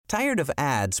Tired of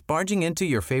ads barging into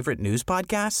your favorite news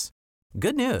podcasts?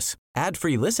 Good news.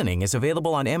 Ad-free listening is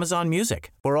available on Amazon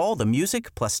Music for all the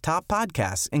music plus top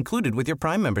podcasts included with your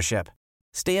Prime membership.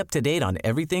 Stay up to date on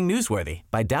everything newsworthy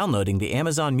by downloading the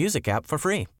Amazon Music app for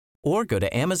free or go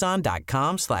to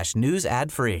amazon.com/news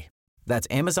ad free. That's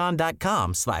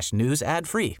amazon.com/news ad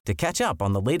free to catch up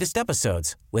on the latest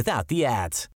episodes without the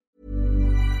ads.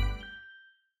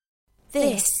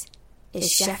 This is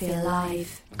Sheffield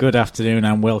Live. Good afternoon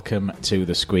and welcome to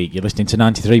The Squeak. You're listening to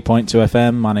 93.2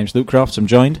 FM. My name's Luke Crofts. I'm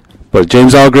joined by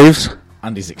James Hargreaves.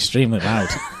 And he's extremely loud.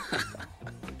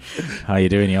 How are you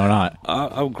doing? You alright?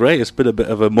 I'm great. It's been a bit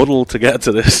of a muddle to get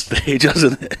to this stage,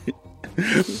 hasn't it?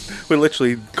 We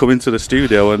literally come into the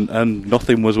studio and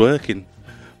nothing was working.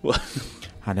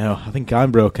 I know. I think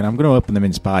I'm broken. I'm going to open the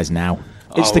mince pies now.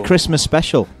 It's the Christmas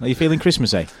special. Are you feeling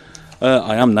Christmassy?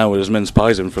 I am now. There's mince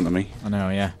pies in front of me. I know,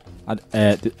 yeah.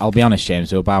 I'll be honest,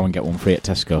 James. We'll buy one get one free at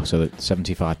Tesco, so that's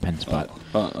 75 pence back.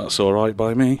 That's all right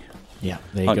by me. Yeah,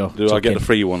 there you go. Do I get the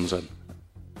free ones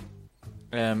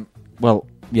then? Well,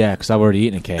 yeah, because I've already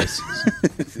eaten a case.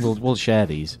 We'll share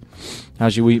these.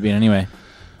 How's your week been anyway?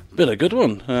 Been a good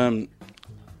one.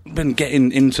 Been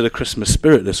getting into the Christmas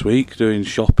spirit this week, doing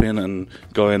shopping and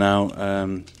going out,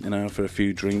 for a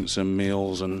few drinks and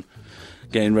meals and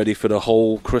getting ready for the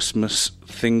whole Christmas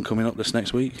thing coming up this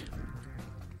next week.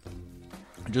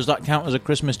 Does that count as a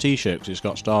Christmas T-shirt because it's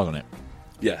got stars on it?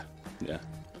 Yeah.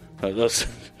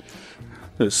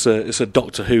 It's a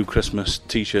Doctor Who Christmas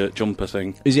T-shirt jumper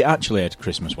thing. Is it actually a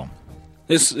Christmas one?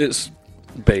 It's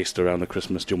based around a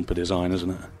Christmas jumper design, isn't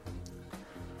it?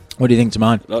 What do you think to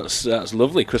mine? That's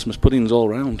lovely. Christmas puddings all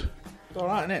round. It's all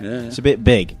right, isn't it? Yeah. It's a bit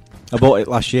big. I bought it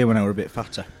last year when I were a bit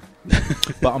fatter.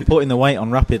 But I'm putting the weight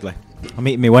on rapidly. I'm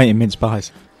eating my weight in mince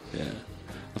pies. Yeah.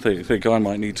 I think I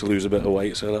might need to lose a bit of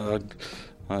weight so that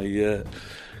I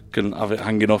can have it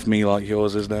hanging off me like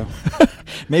yours is now.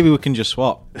 Maybe we can just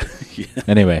swap. Yeah.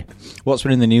 Anyway, what's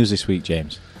been in the news this week,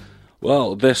 James?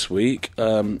 Well, this week...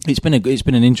 It's been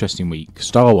an interesting week.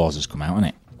 Star Wars has come out, hasn't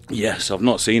it? Yes, I've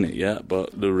not seen it yet, but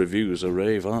the reviews are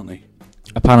rave, aren't they?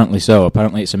 Apparently so.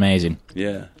 Apparently it's amazing.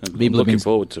 Yeah, I'm looking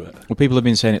forward to it. Well, people have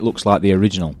been saying it looks like the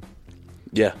original.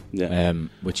 Yeah.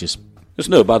 Which is... It's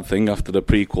no bad thing after the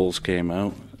prequels came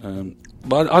out.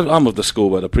 But I'm of the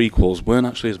school where the prequels weren't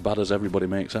actually as bad as everybody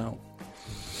makes out.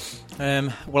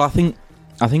 Well, I think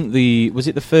was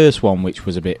it the first one which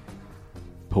was a bit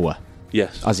poor?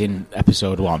 Yes. As in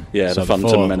episode 1. Yeah, so the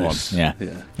Phantom Menace. Yeah.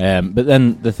 But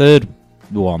then the third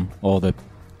one, or the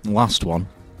last one,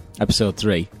 episode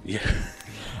 3,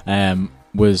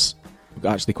 was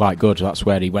actually quite good. That's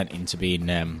where he went into being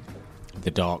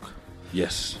the Dark.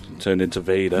 Yes, turned into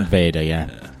Vader.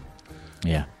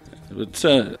 Yeah. But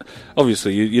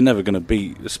obviously, you're never going to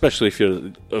beat, especially if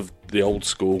you're of the old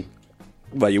school,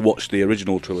 where you watch the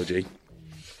original trilogy.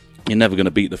 You're never going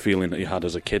to beat the feeling that you had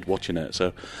as a kid watching it.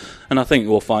 So, and I think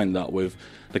we'll find that with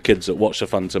the kids that watch the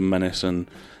Phantom Menace and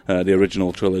the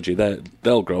original trilogy,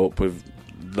 they'll grow up with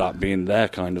that being their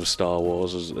kind of Star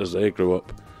Wars as they grew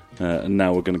up. And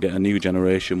now we're going to get a new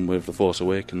generation with The Force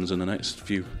Awakens in the next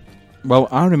few. Well,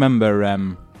 I remember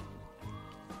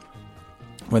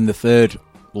when the third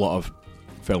lot of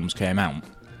films came out.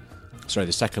 Sorry,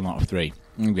 the second lot of 3.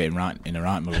 I'm getting right in the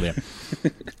right middle here.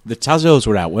 The Tazos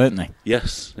were out, weren't they?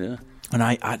 Yes, yeah. And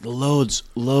I had loads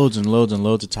and loads of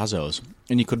Tazos.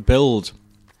 And you could build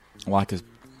like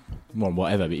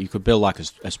but you could build like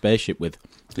a spaceship with,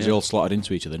 because they all slotted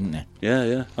into each other, didn't they?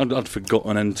 Yeah. I'd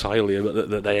forgotten entirely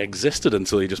that they existed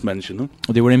until you just mentioned them.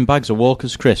 They were in bags of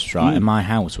Walker's crisps, right? And my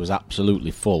house was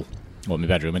absolutely full. Well, my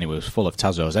bedroom anyway was full of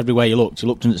Tazos. Everywhere you looked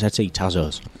under the settee,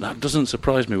 Tazos. That doesn't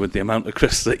surprise me with the amount of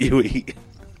crisps that you eat.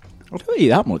 I don't eat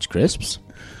that much crisps.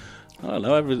 I don't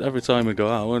know, every time we go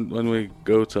out, when we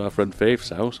go to our friend Faith's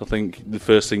house, I think the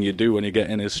first thing you do when you get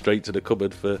in is straight to the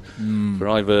cupboard for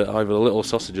either the little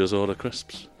sausages or the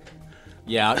crisps.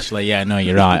 Yeah, actually, no,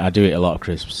 you're right. I do eat a lot of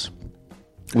crisps.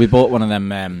 We bought one of them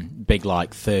big,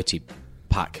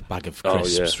 30-pack bag of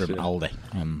crisps from Aldi.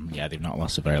 They've not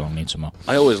lasted very long. Need some more.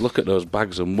 I always look at those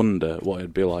bags and wonder what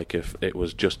it'd be like if it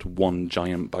was just one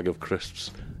giant bag of crisps.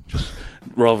 Just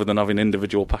rather than having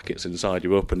individual packets inside,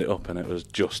 you opened it up and it was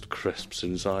just crisps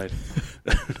inside.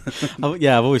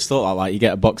 I've always thought that, you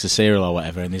get a box of cereal or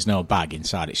whatever and there's no bag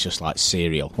inside, it's just like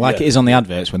cereal. It is on the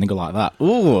adverts when they go like that.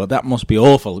 Ooh, that must be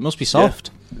awful. It must be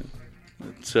soft.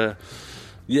 There's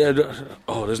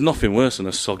nothing worse than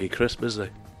a soggy crisp, is there?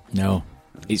 No.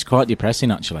 It's quite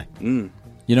depressing, actually. Mm.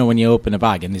 You know, when you open a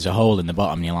bag and there's a hole in the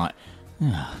bottom and you're like,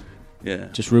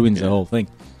 just ruins the whole thing.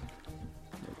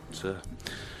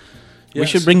 We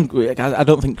should bring... I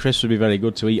don't think crisps would be very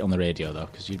good to eat on the radio, though,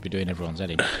 because you'd be doing everyone's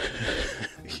head in.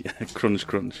 Yeah, crunch.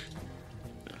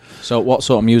 So what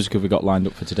sort of music have we got lined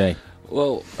up for today?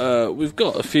 Well, we've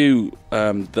got a few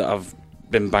that I've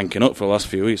been banking up for the last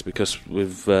few weeks because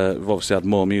we've obviously had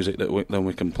more music than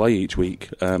we can play each week.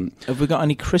 Have we got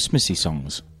any Christmassy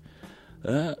songs?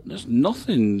 There's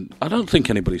nothing. I don't think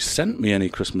anybody's sent me any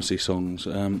Christmassy songs.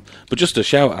 But just a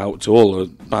shout out to all the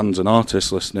bands and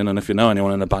artists listening, and if you know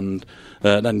anyone in a band,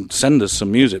 then send us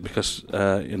some music because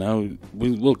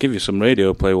we'll give you some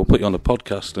radio play. We'll put you on the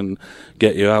podcast and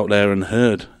get you out there and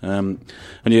heard. And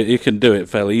you can do it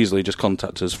fairly easily. Just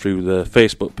contact us through the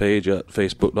Facebook page at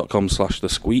facebook.com/The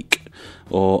Squeak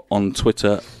or on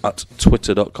Twitter at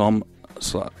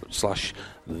twitter.com/The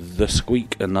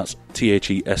Squeak, and that's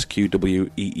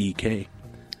THESQWEEK.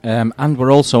 And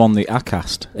we're also on the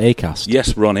Acast.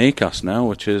 Yes, we're on Acast now,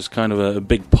 which is kind of a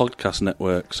big podcast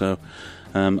network. So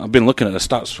I've been looking at the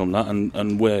stats from that,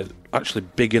 and we're actually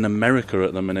big in America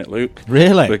at the minute, Luke.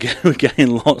 Really? We're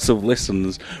getting lots of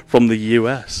listens from the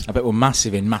US. I bet we're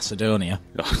massive in Macedonia.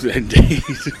 Oh, indeed.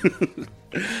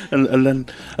 and then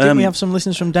didn't we have some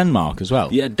listeners from Denmark as well?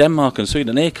 Yeah, Denmark and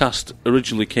Sweden. Acast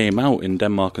originally came out in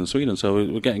Denmark and Sweden, so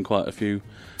we're getting quite a few.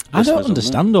 I don't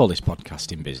understand all this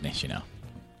podcasting business, you know.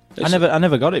 I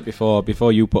never got it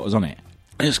before you put us on it.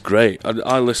 It's great.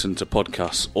 I listen to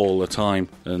podcasts all the time,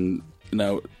 and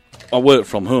I work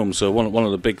from home, so one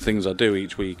of the big things I do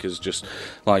each week is just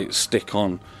like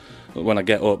when I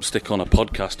get up, stick on a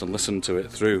podcast and listen to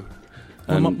it through.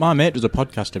 Well, my mate does a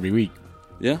podcast every week.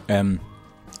 Yeah. And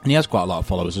he has quite a lot of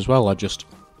followers as well. I just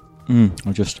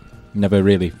never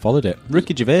really followed it.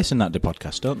 Ricky Gervais and that do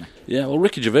podcasts, don't they? Yeah, well,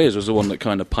 Ricky Gervais was the one that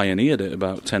kind of pioneered it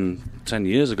about 10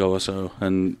 years ago or so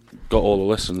and got all the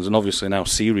listens. And obviously now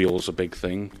Serial's a big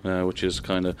thing, which is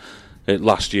kind of...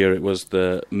 last year it was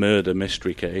the murder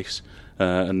mystery case,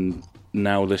 and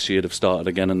now this year they've started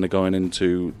again and they're going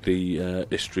into the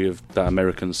history of that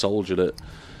American soldier that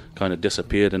kind of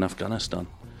disappeared in Afghanistan.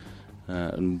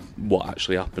 And what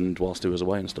actually happened whilst he was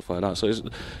away and stuff like that. So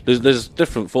there's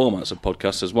different formats of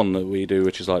podcasts. There's one that we do,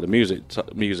 which is like the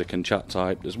music and chat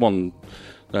type. There's one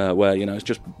where it's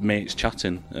just mates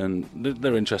chatting and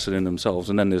they're interested in themselves.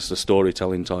 And then there's the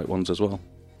storytelling type ones as well.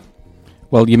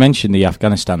 Well, you mentioned the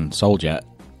Afghanistan soldier.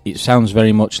 It sounds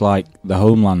very much like the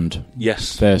Homeland.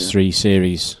 Yes, first 3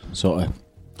 series sort of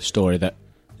story that.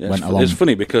 It's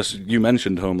funny because you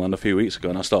mentioned Homeland a few weeks ago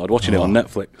and I started watching it on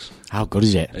Netflix. How good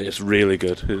is it? It's really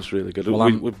good.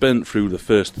 Well, we've burnt through the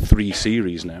first 3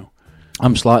 series now.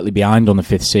 I'm slightly behind on the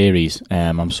 5th series.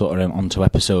 I'm sort of on to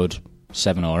episode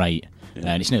 7 or 8.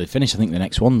 Yeah. And it's nearly finished. I think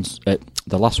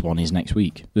the last one is next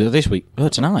week. This week?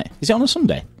 Tonight. Is it on a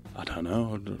Sunday? I don't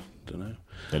know.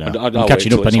 I'm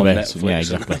catching up anyway. So, yeah,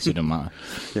 exactly. So it doesn't matter.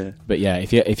 Yeah. But yeah,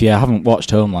 if you haven't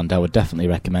watched Homeland, I would definitely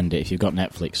recommend it. If you've got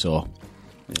Netflix or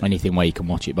anything where you can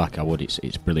watch it back, I would.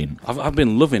 It's brilliant. I've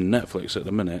been loving Netflix at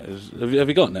the minute. Have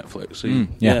you got Netflix?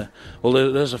 Yeah. Well,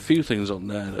 there's a few things on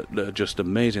there that are just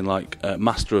amazing, like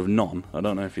Master of None. I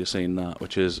don't know if you've seen that,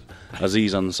 which is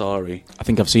Aziz Ansari. I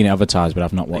think I've seen it advertised, but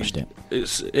I've not watched it.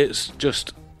 It's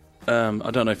just... I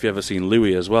don't know if you've ever seen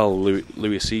Louis as well,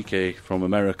 Louis C.K. from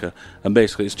America, and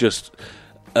basically it's just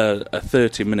a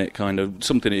 30-minute kind of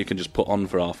something that you can just put on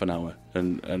for half an hour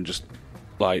and just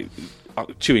like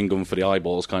chewing gum for the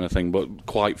eyeballs kind of thing, but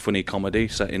quite funny comedy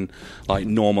set in like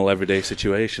normal everyday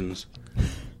situations.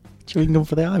 Chewing gum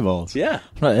for the eyeballs? Yeah.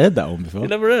 I've not heard that one before. You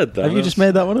never heard that? Have you just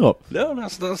made that one up? No,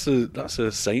 that's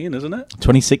a saying, isn't it?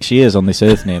 26 years on this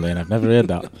earth nearly, and I've never heard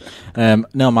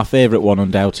that. No, my favourite one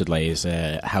undoubtedly is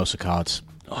House of Cards.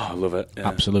 Oh, I love it. Yeah.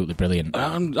 Absolutely brilliant.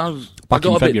 I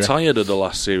got a bit tired of the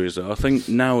last series, though. I think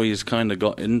now he's kind of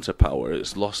got into power.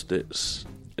 It's lost its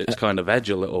kind of edge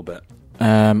a little bit.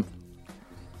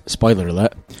 Spoiler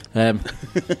alert.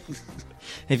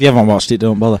 If you haven't watched it,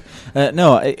 don't bother.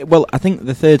 I think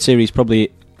the 3rd series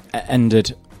probably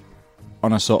ended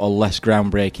on a sort of less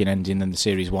groundbreaking ending than the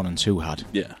series 1 and 2 had.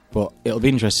 Yeah. But it'll be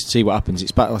interesting to see what happens.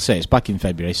 It's back. It's back in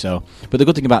February. So, but the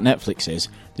good thing about Netflix is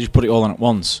they just put it all on at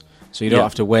once. So you don't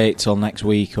have to wait till next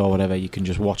week or whatever. You can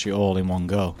just watch it all in one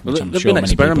go. Well, they've been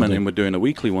experimenting with doing a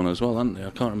weekly one as well, haven't they?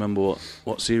 I can't remember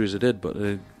what series they did, but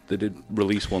they did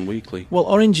release one weekly. Well,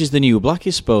 Orange is the New Black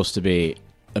is supposed to be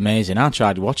amazing. I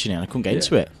tried watching it and I couldn't get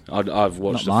into it. I've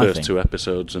watched the first 2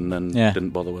 episodes and then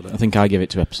didn't bother with it. I think I gave it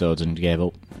 2 episodes and gave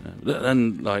up. Yeah.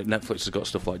 Then like Netflix has got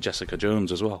stuff like Jessica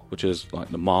Jones as well, which is like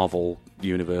the Marvel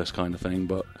universe kind of thing,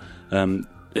 but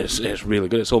it's really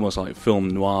good. It's almost like film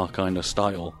noir kind of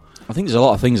style. I think there's a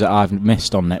lot of things that I've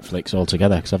missed on Netflix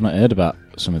altogether because I've not heard about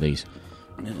some of these.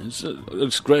 Yeah,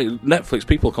 it's great. Netflix,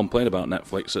 people complain about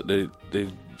Netflix that they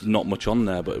not much on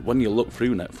there, but when you look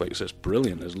through Netflix, it's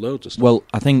brilliant. There's loads of stuff. Well,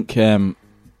 I think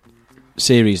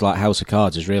series like House of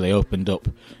Cards has really opened up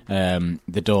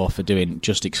the door for doing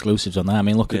just exclusives on there. I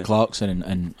mean, look at Clarkson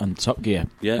and Top Gear.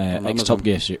 Ex-Top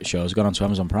Gear show has gone on to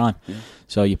Amazon Prime. Yeah.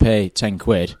 So you pay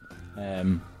 £10.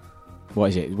 What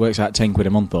is it? It works out £10 a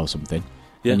month or something.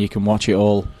 Yeah. And you can watch it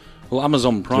all. Well,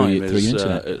 Amazon Prime is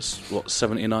it's what,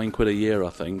 £79 a year, I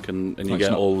think, and you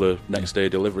get all the next day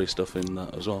delivery stuff in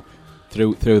that as well.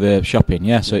 Through the shopping,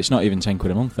 yeah. So it's not even £10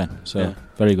 a month then. So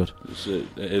very good. It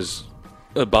is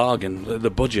a bargain. The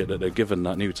budget that they're given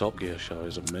that new Top Gear show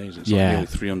is amazing. It's like nearly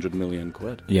 £300 million.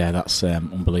 Yeah, that's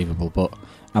unbelievable. But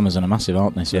Amazon are massive,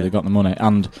 aren't they? So they've got the money.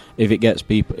 And if it gets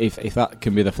people, if that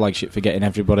can be the flagship for getting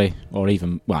everybody, or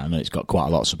even, well, I know it's got quite a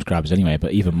lot of subscribers anyway,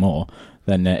 but even more,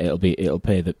 then it'll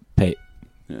pay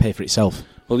for itself.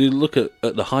 Well, you look at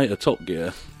the height of Top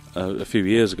Gear a few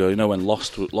years ago. You know, when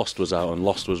Lost was out and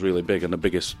Lost was really big and the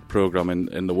biggest program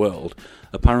in the world.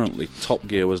 Apparently, Top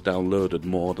Gear was downloaded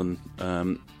more than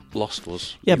Lost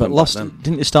was. Yeah, but Lost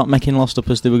didn't they start making Lost up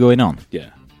as they were going on? Yeah,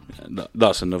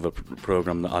 that's another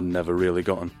program that I'd never really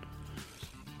gotten.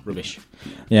 Rubbish.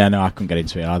 Yeah, no, I couldn't get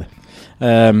into it either.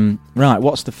 Right,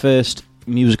 what's the first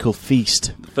musical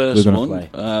feast we're going to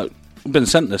play? I've been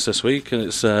sent this week, and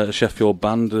it's a Sheffield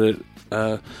band,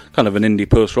 kind of an indie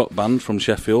post-rock band from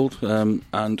Sheffield.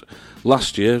 And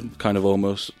last year, kind of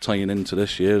almost tying into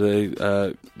this year,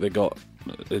 they got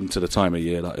into the time of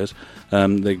year, that is.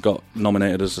 They got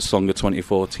nominated as the Song of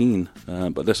 2014,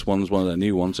 but this one's one of their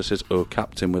new ones. This is Oh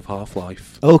Captain with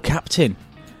Half-Life. Oh Captain!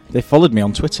 They followed me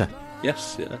on Twitter.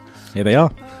 Yes, yeah. Here they are.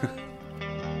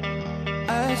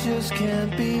 I just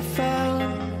can't be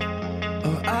found.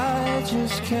 Oh, I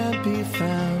just can't be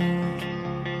found.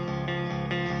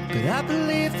 But I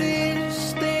believe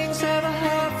these things have a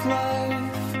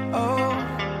half-life. Oh,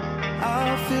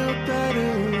 I'll feel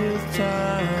better with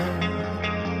time.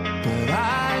 But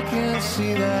I can't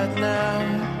see that now.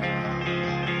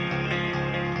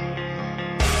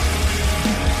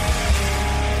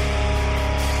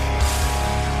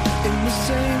 In the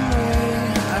same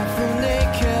way, I feel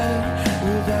naked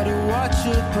without a watch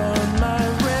upon my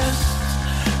wrist.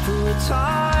 For a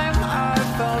time, I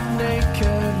felt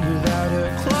naked without her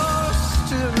close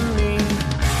to me.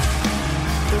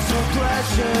 There's no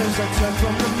pleasures I turn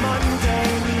from the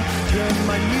mundane, the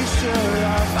minutiae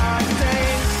of our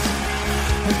days.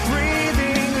 And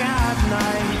breathing at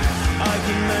night,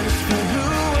 arguments for who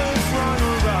is wrong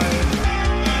or right.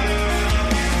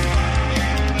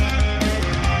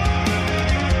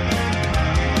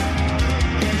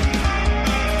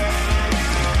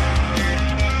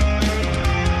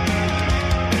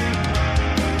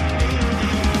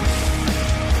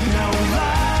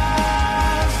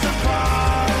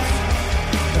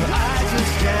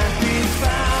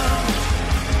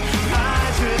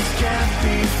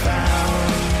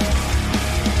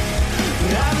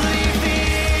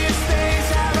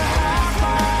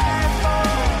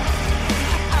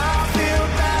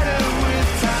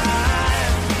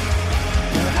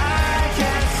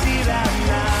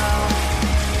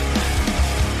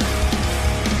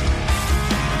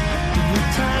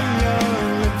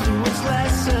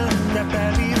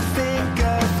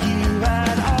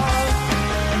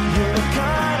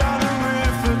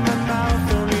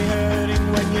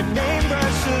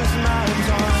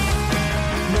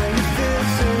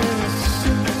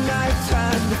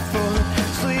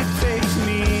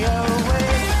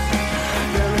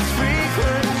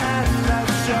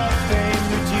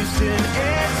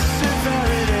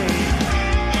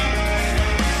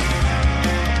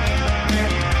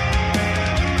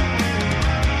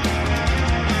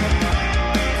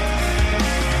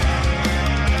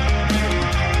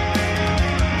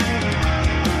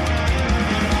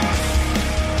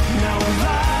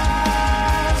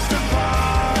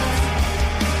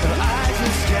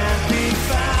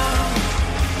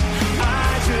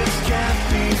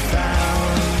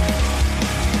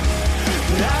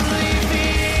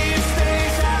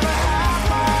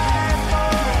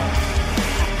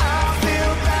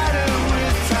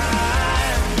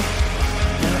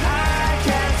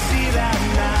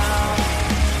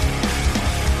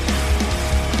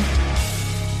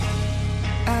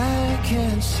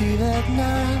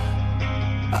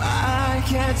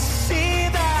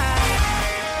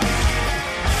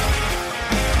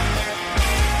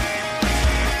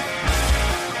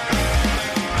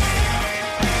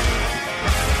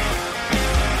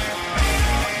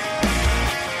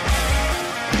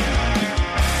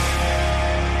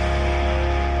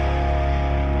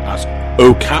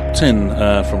 Oh Captain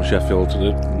from Sheffield.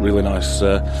 A really nice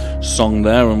song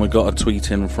there, and we got a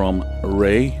tweet in from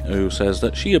Ray who says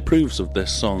that she approves of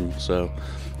this song. So,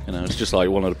 you know, it's just like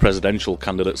one of the presidential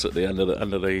candidates at the end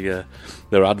of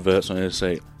their adverts when they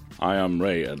say, "I am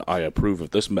Ray and I approve of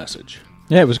this message."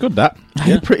 Yeah, it was good, that.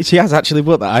 Yeah. She has actually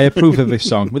put that. I approve of this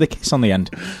song, with a kiss on the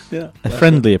end. Yeah, a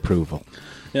friendly approval.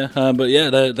 Yeah, but yeah,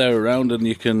 they're around, and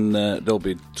you can they'll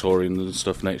be touring and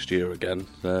stuff next year again.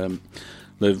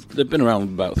 They've been around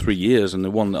about 3 years, and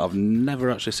the one that I've never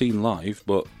actually seen live,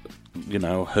 but you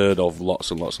know, heard of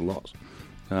lots and lots and lots.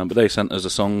 But they sent us a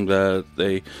song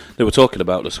they were talking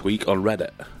about this week on Reddit.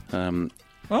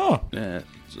 Yeah,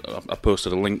 I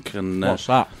posted a link, and what's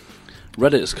that?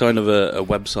 Reddit's kind of a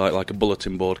website, like a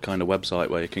bulletin board kind of website,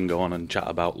 where you can go on and chat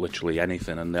about literally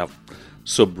anything, and they have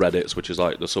subreddits, which is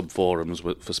like the sub-forums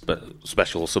for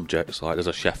special subjects, like there's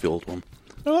a Sheffield one.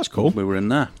 Oh, that's cool. We were in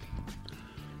there.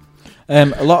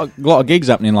 A lot of gigs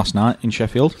happening last night in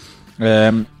Sheffield.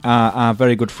 Our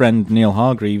very good friend Neil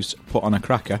Hargreaves put on a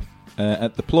cracker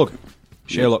at the Plug.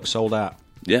 Sherlock sold out.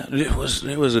 Yeah, it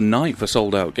was a night for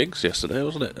sold out gigs yesterday,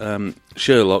 wasn't it?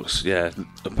 Sherlock's, yeah,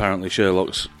 apparently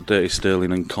Sherlock's, Dirty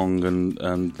Sterling and Kong,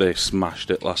 and they smashed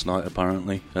it last night.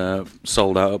 Apparently,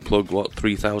 sold out at Plug.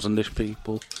 3,000-ish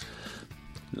people.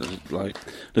 Like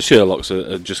the Sherlocks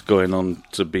are just going on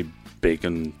to be big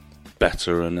and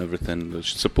better and everything. They're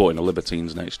supporting the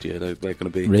Libertines next year. They're going to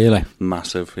be really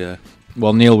massive. Yeah.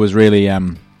 Well, Neil was really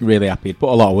happy. He'd put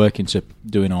a lot of work into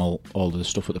doing all of the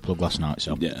stuff at the Plug last night.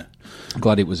 So yeah, I'm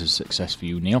glad it was a success for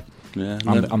you, Neil. Yeah,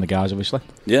 and the guys, obviously.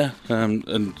 Yeah,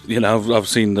 and you know, I've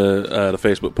seen the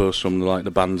Facebook posts from like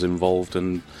the bands involved,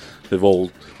 and they've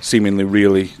all seemingly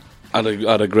really had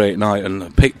a great night, and the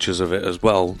pictures of it as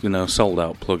well. You know, sold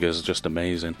out Plug is just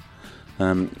amazing.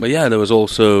 But yeah,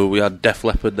 we had Def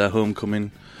Leppard, their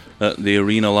homecoming at the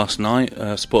arena last night,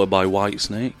 supported by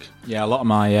Whitesnake. Yeah, a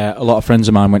lot of friends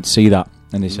of mine went to see that,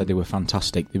 and they said they were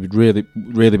fantastic. They'd really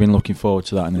been looking forward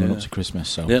to that in the run up to Christmas.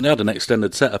 So yeah, they had an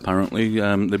extended set apparently.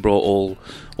 They brought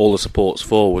all the supports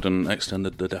forward and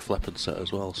extended the Def Leppard set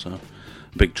as well. So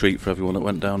big treat for everyone that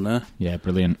went down there. Yeah,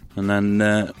 brilliant. And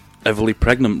then Everly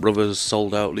Pregnant Brothers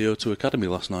sold out the O2 Academy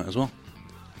last night as well.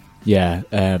 Yeah.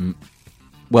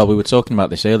 Well, we were talking about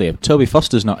this earlier. Toby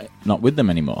Foster's not with them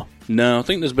anymore. No, I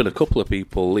think there's been a couple of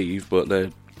people leave, but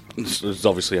there's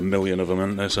obviously a million of them,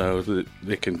 isn't there? So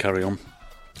they can carry on.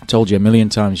 I told you a million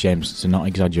times, James, to not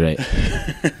exaggerate.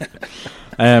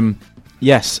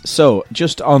 Yes, so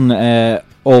just on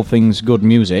all things good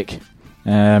music,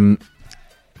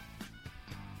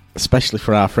 especially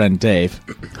for our friend Dave.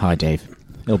 Hi, Dave.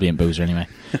 He'll be in Boozer anyway.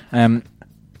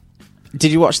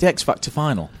 Did you watch the X Factor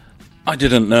final? I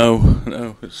didn't know.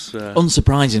 No, it's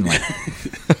unsurprisingly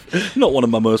not one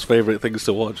of my most favourite things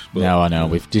to watch. But no, I know.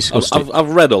 We've discussed it. I've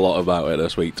read a lot about it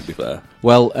this week, to be fair.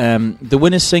 Well, the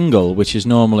winner's single, which is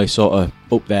normally sort of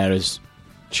up there as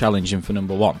challenging for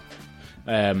number one,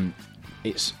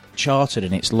 it's charted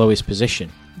in its lowest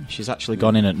position. She's actually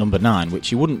gone in at number 9,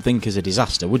 which you wouldn't think is a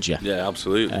disaster, would you? Yeah,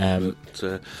 absolutely.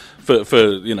 But,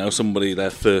 for somebody their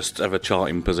first ever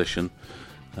charting position.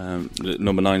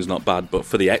 Number 9's not bad, but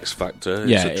for the X Factor,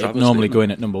 it's a travesty, normally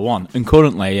going at number 1. And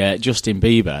currently, Justin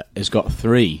Bieber has got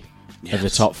 3 of the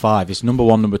top 5. It's number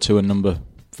 1, number 2, and number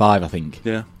 5, I think.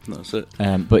 Yeah, that's it.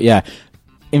 But yeah,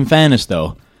 in fairness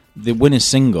though, the winner's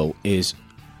single is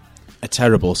a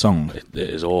terrible song. It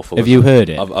is awful. Have you heard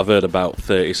it? I've heard about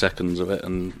 30 seconds of it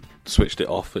and switched it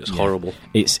off. It's horrible.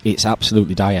 It's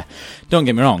absolutely dire. Don't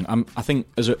get me wrong. I think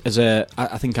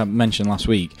I think I mentioned last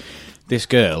week. This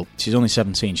girl, she's only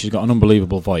 17. She's got an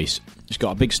unbelievable voice. She's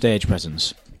got a big stage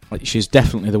presence. She's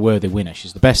definitely the worthy winner.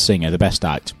 She's the best singer, the best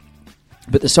act.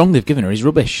 But the song they've given her is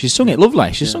rubbish. She's sung it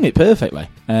lovely. She's sung it perfectly.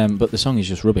 But the song is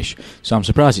just rubbish. So I'm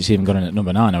surprised it's even gone in at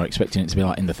number 9. I was expecting it to be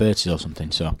like in the 30s or something.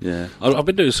 So yeah, I've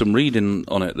been doing some reading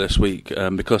on it this week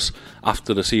because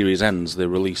after the series ends, they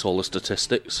release all the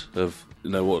statistics of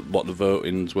what the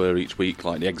votings were each week,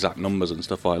 like the exact numbers and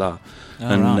stuff like that.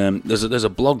 And there's a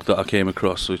blog that I came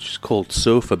across which is called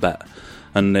Sofa Bet,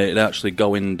 and they actually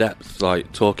go in depth,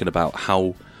 like talking about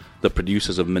how the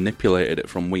producers have manipulated it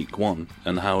from week 1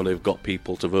 and how they've got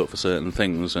people to vote for certain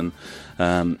things and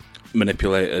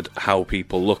manipulated how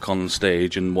people look on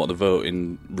stage and what the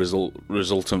voting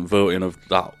resultant voting of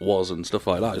that was and stuff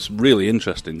like that. It's really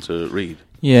interesting to read.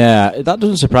 Yeah, that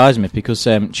doesn't surprise me because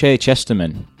Che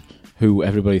Chesterman, who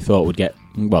everybody thought would get,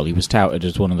 well, he was touted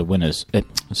as one of the winners,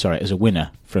 as a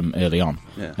winner from early on.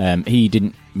 Yeah. He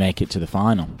didn't make it to the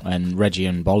final, and Reggie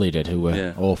and Bolly did, who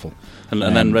were awful. And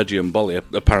then Reggie and Bolly,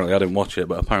 apparently, I didn't watch it,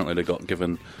 but apparently they got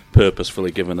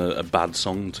purposefully given a bad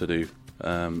song to do.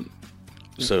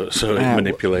 so it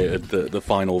manipulated the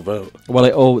final vote.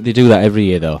 Well, they do that every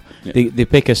year, though. Yeah. They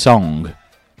pick a song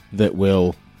that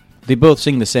will... They both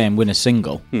sing the same winner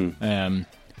single,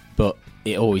 but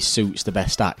it always suits the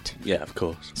best act. Yeah, of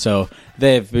course. So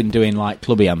they've been doing like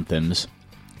clubby anthems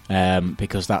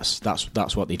because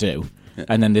that's what they do. Yeah.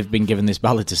 And then they've been given this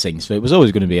ballad to sing, so it was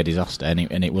always going to be a disaster, and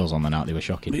it was on the night. They were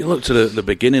shocking. But you looked at the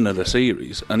beginning of the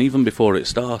series, and even before it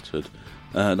started,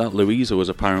 that Louisa was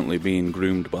apparently being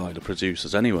groomed by the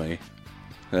producers anyway.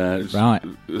 Right.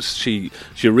 She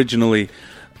originally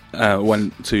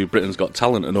went to Britain's Got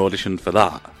Talent and auditioned for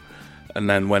that, and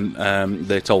then when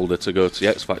they told her to go to the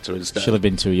X Factor instead... She'll have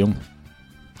been too young.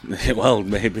 Well,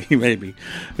 maybe.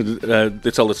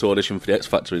 They told her to audition for the X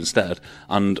Factor instead,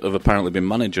 and have apparently been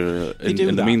manager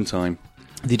in the meantime.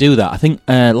 They do that. I think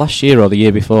last year or the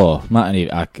year before, it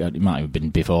might have been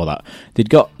before that. They'd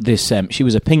got this. She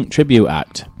was a Pink tribute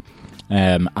act,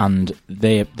 and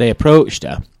they approached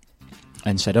her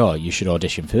and said, "Oh, you should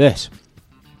audition for this."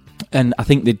 And I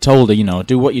think they'd told her,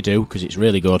 do what you do because it's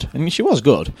really good. I mean, she was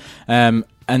good.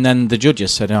 And then the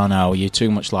judges said, "Oh no, you're too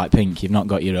much like Pink. You've not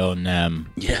got your own." And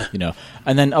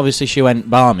then obviously she went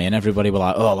balmy, and everybody were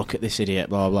like, "Oh, look at this idiot,"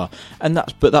 blah blah. And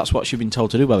that's what she'd been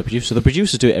told to do by the producer. The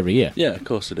producers do it every year. Yeah, of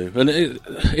course they do. And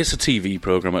it's a TV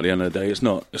program at the end of the day. It's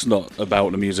not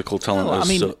about the musical talent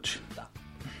such.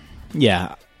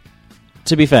 Yeah.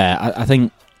 To be fair, I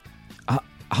think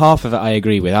half of it I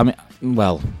agree with. I mean,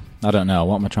 well, I don't know.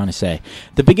 What am I trying to say?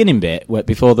 The beginning bit,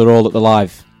 before they're all at the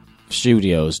live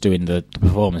studios doing the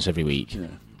performance every week,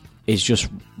 is just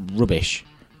rubbish,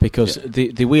 because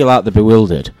they wheel out the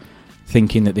bewildered,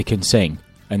 thinking that they can sing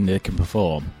and they can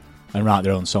perform and write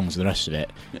their own songs and the rest of it,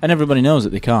 and everybody knows that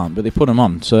they can't, but they put them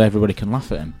on so everybody can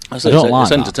laugh at them. It's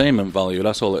entertainment value,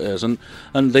 that's all it is, and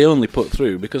they only put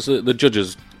through because the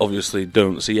judges obviously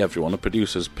don't see everyone. The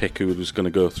producers pick who's going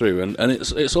to go through, and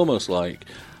it's almost like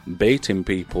baiting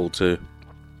people to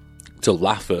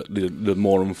laugh at the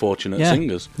more unfortunate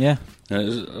singers. Yeah,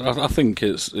 I think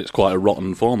it's quite a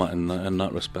rotten format in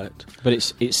that respect. But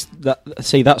it's that.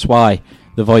 See, that's why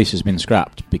The Voice has been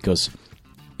scrapped, because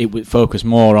it would focus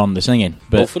more on the singing.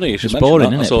 But funny you should mention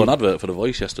boring, that. I saw an advert for The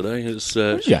Voice yesterday. It's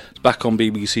back on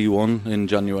BBC One in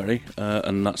January,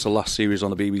 and that's the last series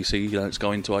on the BBC. It's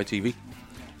going to ITV.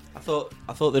 I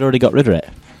thought they'd already got rid of it.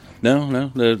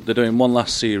 No, they're doing one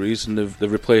last series, and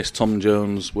they've replaced Tom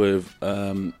Jones with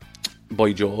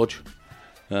Boy George,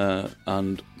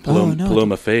 and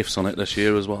Paloma Faith's on it this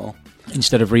year as well.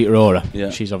 Instead of Rita Ora. Yeah.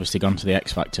 She's obviously gone to the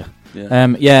X Factor.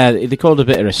 Yeah. They called a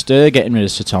bit of a stir getting rid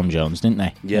of Sir Tom Jones, didn't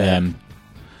they? Yeah.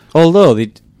 Although,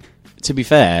 to be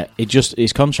fair,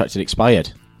 his contract had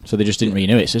expired, so they just didn't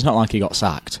renew it, so it's not like he got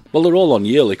sacked. Well, they're all on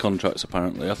yearly contracts,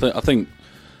 apparently. I think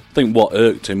what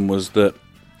irked him was that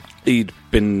he'd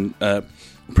been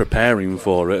preparing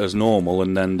for it as normal,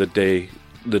 and then the day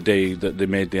that they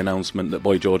made the announcement that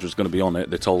Boy George was going to be on it,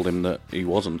 they told him that he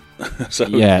wasn't.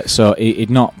 So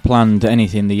he'd not planned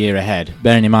anything the year ahead.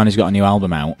 Bearing in mind he's got a new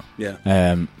album out.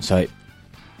 Yeah. So it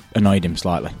annoyed him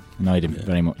slightly.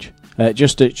 Very much.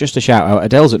 Just a shout out.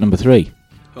 Adele's at number 3.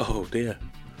 Oh dear.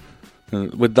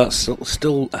 With that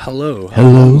still hello. How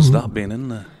long's that been in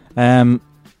there?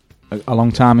 A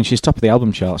long time, and she's top of the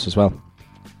album charts as well.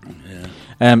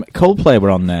 Yeah. Coldplay were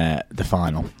on the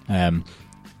final.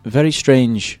 Very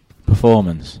strange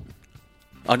performance.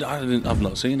 I've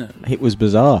not seen it. It was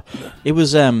bizarre. It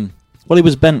was he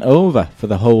was bent over for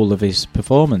the whole of his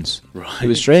performance. Right. It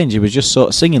was strange. He was just sort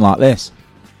of singing like this.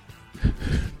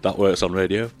 That works on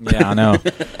radio. Yeah, I know.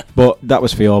 But that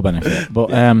was for your benefit.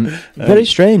 But very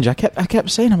strange. I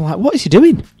kept saying, I'm like, what is he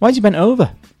doing? Why is he bent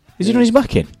over? Is he doing his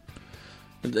back in?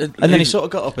 And then he sort of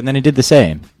got up, and then he did the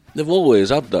same. They've always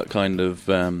had that kind of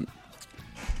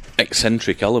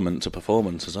eccentric element to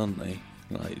performances, haven't they?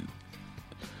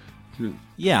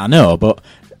 Yeah, I know, but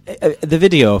the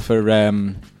video for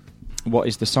what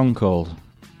is the song called?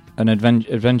 An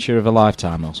Adventure of a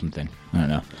Lifetime or something. I don't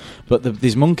know. But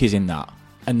there's monkeys in that,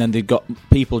 and then they've got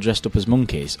people dressed up as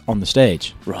monkeys on the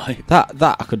stage. Right.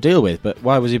 That I could deal with, but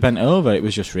why was he bent over? It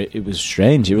was just it was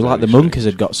strange. It was Very like the strange. monkeys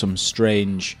had got some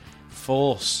strange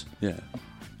force. Yeah.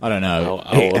 I don't know.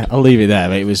 I'll leave it there,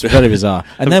 but it was very bizarre.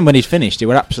 And then when he'd finished, he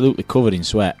were absolutely covered in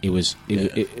sweat.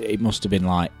 It must have been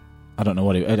like, I don't know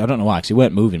why, because he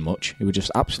weren't moving much. He was just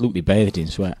absolutely bathed in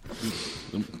sweat.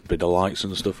 Bit of lights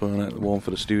and stuff, weren't it? One for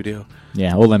the studio.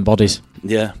 Yeah, all them bodies.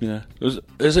 Yeah.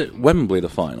 Is it Wembley the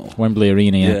final? Wembley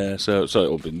Arena, yeah. Yeah, so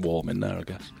it'll be warm in there, I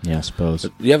guess. Yeah, I suppose.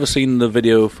 You ever seen the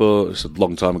video for, it's a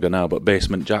long time ago now, but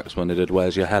Basement Jaxx when they did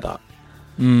Where's Your Head At?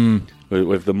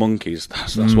 With the monkeys.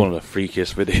 That's one of the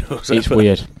freakiest videos It's ever.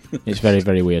 weird. It's very,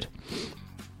 very weird.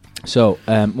 So,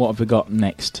 what have we got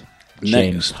next?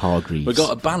 James Hargreaves. We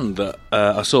got a band that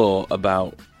I saw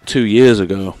about 2 years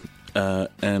ago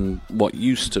in what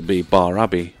used to be Bar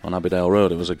Abbey on Abbeydale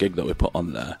Road. It was a gig that we put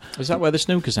on there. Is that where the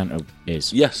snooker centre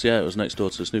is? Yes, yeah, it was next door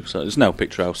to the snooker centre. It's now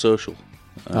Picture House Social.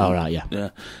 Right, yeah.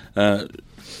 Yeah.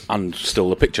 And still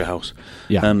the Picture House.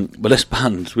 Yeah. But this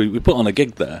band, we put on a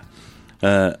gig there,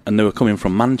 and they were coming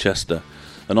from Manchester,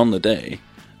 and on the day,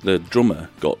 the drummer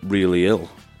got really ill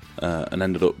and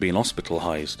ended up being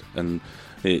hospitalised, and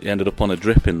he ended up on a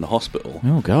drip in the hospital.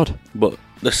 Oh, God. But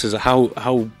this is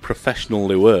how professional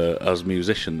they were as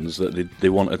musicians, that they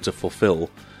wanted to fulfil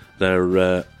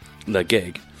their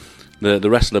gig. The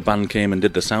rest of the band came and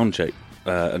did the sound check,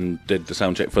 and did the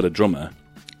sound check for the drummer,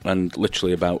 and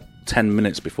literally about 10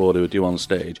 minutes before they were due on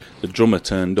stage, the drummer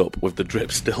turned up with the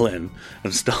drip still in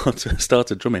and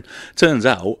started drumming. Turns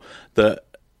out that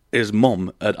his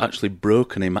mum had actually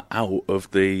broken him out of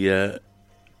the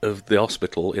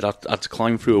hospital. He'd had to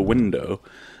climb through a window.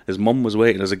 His mum was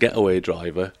waiting as a getaway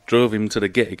driver, drove him to the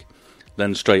gig,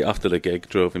 then straight after the gig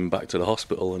drove him back to the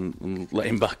hospital and let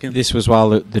him back in. This was while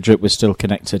the drip was still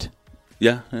connected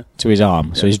yeah. to his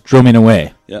arm, so he's drumming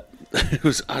away. Yeah. It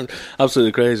was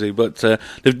absolutely crazy, but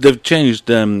they've changed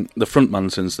the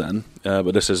frontman since then.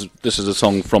 But this is a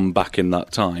song from back in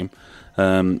that time,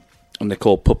 and they're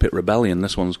called Puppet Rebellion.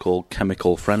 This one's called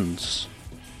Chemical Friends.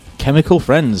 Chemical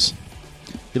Friends.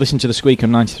 You listen to The Squeak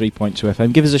on 93.2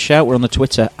 FM. Give us a shout. We're on the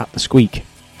Twitter at The Squeak.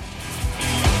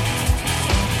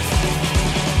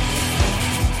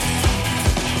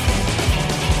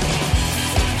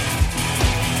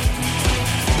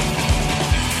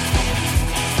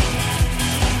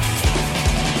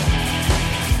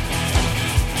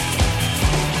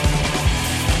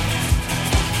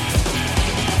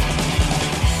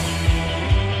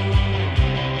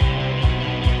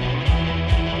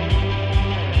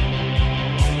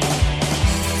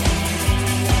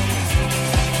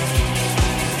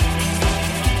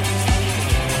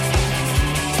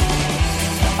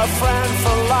 A friend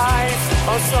for life,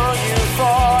 or so you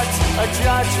thought. A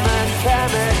judgment,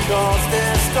 chemicals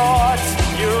distort.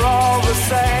 You're all the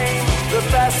same, the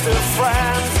best of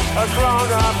friends. A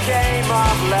grown-up game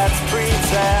of let's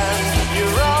pretend.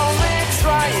 You're only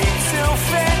trying to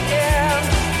fit in,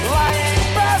 lying,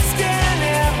 basking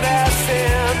in their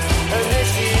sin.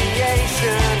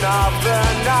 Initiation of the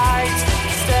night,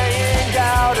 staying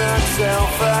out until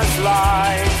first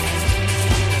light.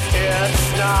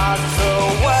 It's not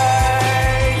the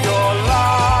way your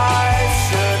life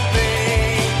should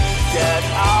be. Get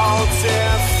out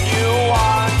if you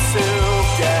want to.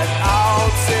 Get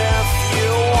out if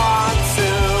you want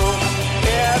to.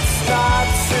 It's not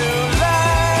too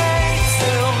late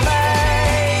to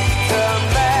make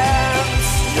amends.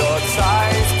 Your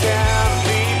ties can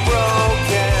be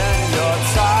broken. Your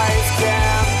ties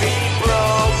can be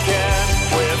broken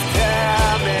with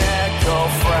chemical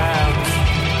friends.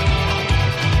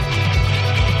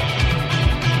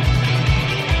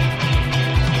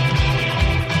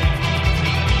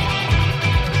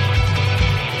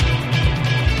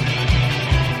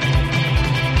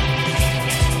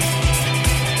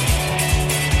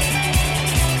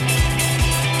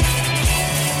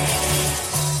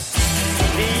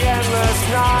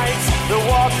 Night, the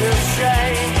walk of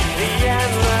shame, the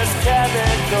endless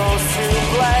chemicals to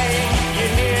blame.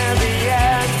 You're near the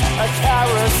end, a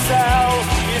carousel.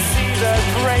 You see the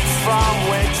grace from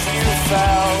which you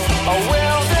fell. A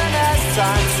wilderness,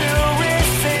 time to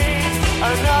recede.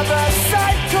 Another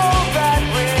cycle that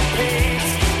repeats.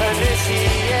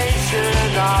 Initiation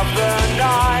of the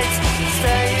night,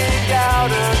 staying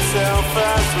out until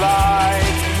first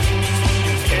light.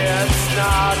 It's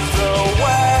not the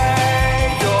way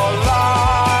your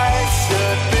life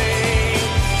should be.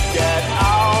 Get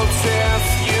out if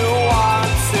you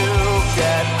want to.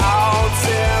 Get out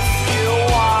if you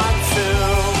want to.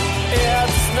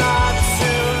 It's not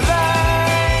too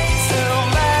late to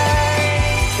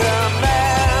make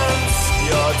amends.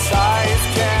 Your ties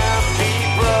can be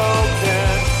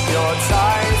broken. Your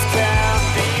ties can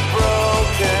be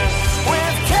broken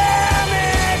with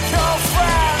chemical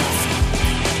friends.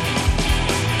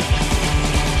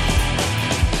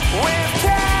 With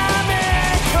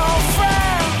chemical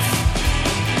friends.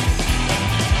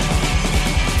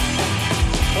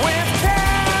 With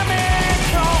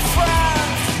chemical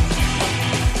friends.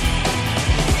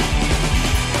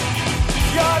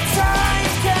 Your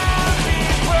ties can be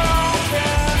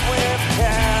broken with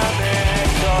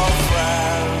chemical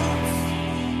friends.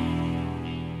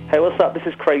 Hey, what's up? This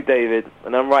is Craig David,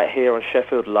 and I'm right here on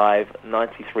Sheffield Live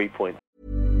 93.2.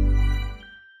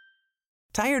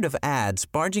 Tired of ads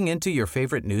barging into your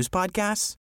favorite news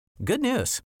podcasts? Good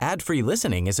news. Ad-free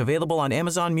listening is available on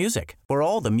Amazon Music for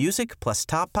all the music plus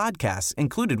top podcasts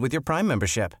included with your Prime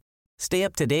membership. Stay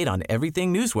up to date on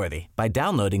everything newsworthy by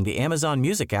downloading the Amazon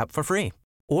Music app for free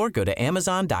or go to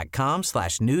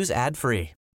amazon.com/news ad free.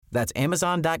 That's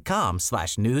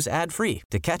amazon.com/news ad free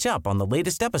to catch up on the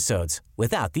latest episodes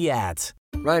without the ads.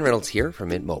 Ryan Reynolds here from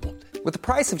Mint Mobile. With the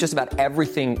price of just about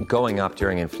everything going up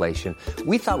during inflation,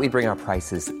 we thought we'd bring our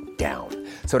prices down.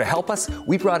 So to help us,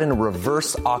 we brought in a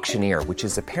reverse auctioneer, which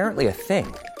is apparently a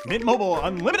thing. Mint Mobile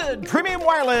Unlimited Premium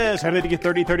Wireless. How to get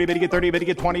 30, 30, bit to get 30, bit to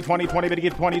get 20, 20, 20, bit to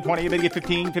get 20, 20, bit to get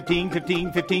 15, 15,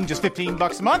 15, 15, just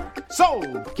 $15 a month?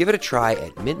 Sold! Give it a try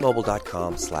at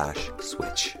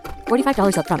mintmobile.com/switch.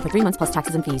 $45 up front for 3 months plus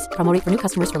taxes and fees. Promo rate for new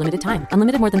customers for limited time.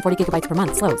 Unlimited more than 40 gigabytes per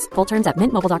month. Slows full terms at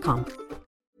mintmobile.com.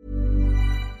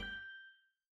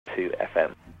 2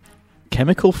 FM.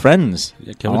 Chemical Friends.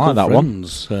 Yeah, Chemical I like that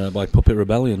Friends, by Puppet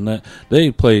Rebellion.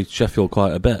 They play Sheffield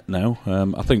quite a bit now.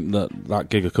 I think that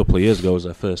gig a couple of years ago was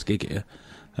their first gig here.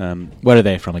 Where are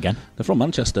they from again? They're from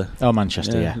Manchester. Oh,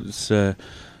 Manchester, yeah. It's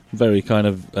very kind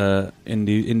of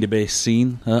indie-based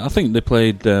scene. I think they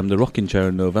played the Rocking Chair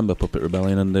in November, Puppet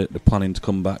Rebellion, and they're planning to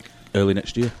come back early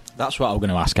next year. That's what I was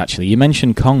going to ask, actually. You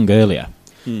mentioned Kong earlier.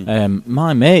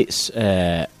 My mates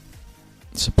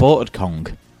supported Kong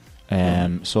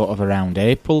sort of around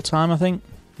April time, I think.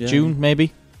 Yeah. June,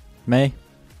 maybe? May?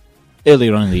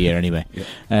 Earlier on in the year, anyway.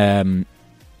 Yeah.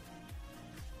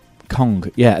 Kong,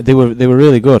 yeah, they were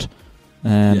really good.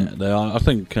 Yeah, they are. I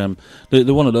think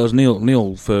they're one of those.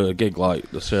 Neil, for a gig like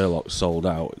the Sherlock, sold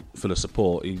out for the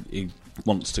support. He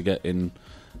wants to get in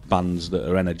bands that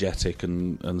are energetic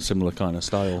and similar kind of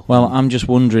style. Well, I'm just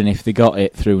wondering if they got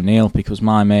it through Neil, because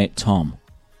my mate Tom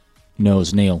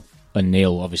knows Neil, and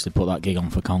Neil obviously put that gig on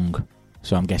for Kong,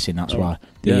 so I'm guessing that's why.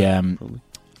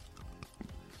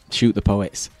 Shoot the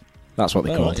Poets. That's what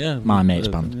they called. Yeah, my mate's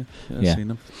band. Yeah, I've seen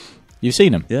them. You've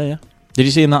seen them? Yeah. Did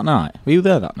you see them that night? Were you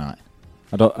there that night?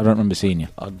 I don't remember seeing you.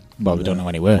 We don't know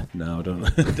anywhere. No, I don't.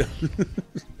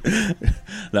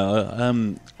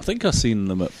 No, I think I seen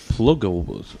them at Plug a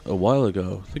while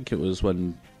ago. I think it was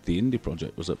when the Indie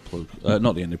Project was at Plug.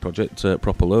 Not the Indie Project,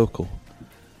 Proper Local.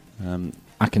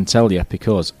 I can tell you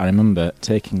because I remember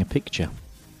taking a picture.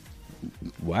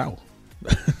 Wow.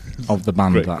 Of the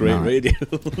band that great night. Radio.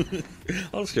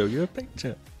 I'll show you a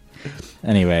picture.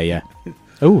 Anyway, yeah.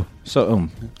 Oh, so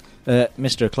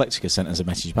Mr. Eclectica sent us a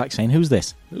message back saying, "Who's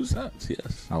this?" Who's that?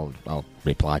 Yes. I'll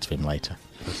reply to him later.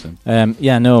 Listen.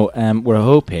 We're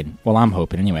hoping. Well, I'm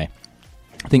hoping anyway.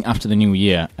 I think after the new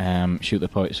year, Shoot the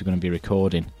Poets are going to be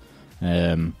recording,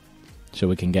 so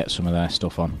we can get some of their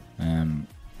stuff on.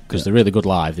 Because they're really good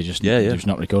live. They're just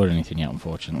not recording anything yet,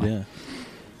 unfortunately. Yeah.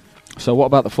 So what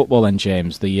about the football then,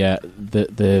 James?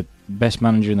 The best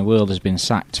manager in the world has been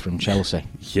sacked from Chelsea.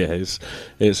 Yeah,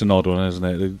 it's an odd one, isn't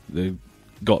it? They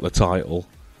got the title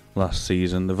last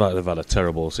season. They've had a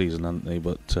terrible season, haven't they?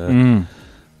 But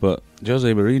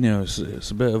Jose Mourinho,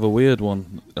 it's a bit of a weird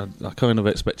one. I kind of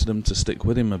expected him to stick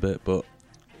with him a bit, but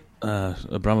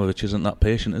Abramovich isn't that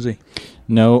patient, is he?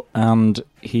 No, and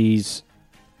he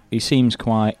seems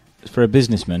quite, for a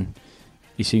businessman,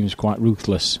 he seems quite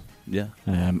ruthless. Yeah.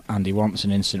 And he wants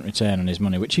an instant return on his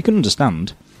money, which you can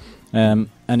understand. And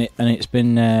it's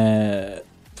been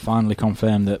finally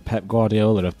confirmed that Pep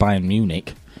Guardiola of Bayern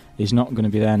Munich is not going to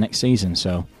be there next season.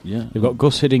 So they've got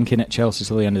Gus Hiddink in at Chelsea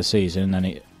till the end of the season, and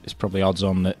it's probably odds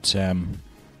on that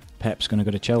Pep's going to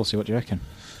go to Chelsea. What do you reckon?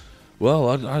 Well,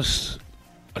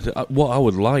 what I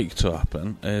would like to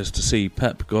happen is to see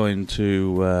Pep going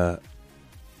to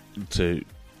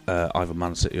either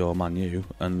Man City or Man U,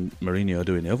 and Mourinho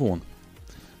doing the other one.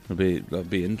 That'd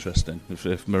be interesting.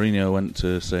 If Mourinho went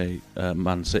to, say,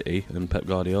 Man City and Pep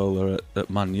Guardiola at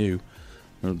Man U,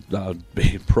 that would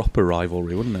be a proper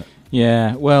rivalry, wouldn't it?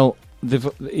 Yeah, well,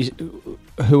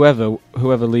 whoever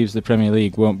leaves the Premier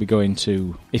League won't be going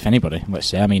to, if anybody, let's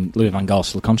say. I mean, Louis van Gaal's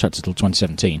still contracted till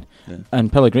 2017,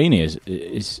 and Pellegrini is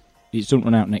doesn't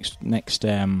run out next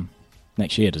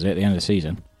year, does it? At the end of the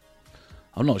season.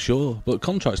 I'm not sure, but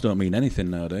contracts don't mean anything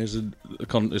nowadays.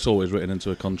 It's always written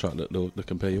into a contract that they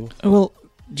can pay you off. Well,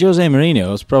 Jose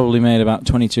Mourinho's probably made about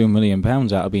 £22 million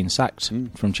out of being sacked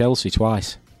from Chelsea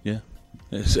twice. Yeah,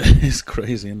 it's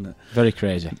crazy, isn't it? Very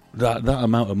crazy. That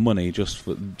amount of money just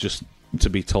to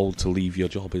be told to leave your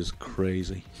job is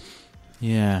crazy.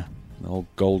 Yeah, the whole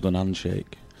golden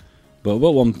handshake. But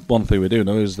one thing we do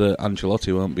know is that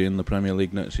Ancelotti won't be in the Premier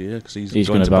League next year because he's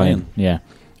going to Bayern. Yeah.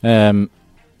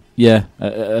 Yeah,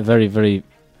 a very, very,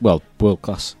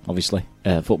 world-class, obviously,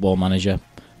 football manager,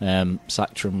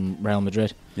 sacked from Real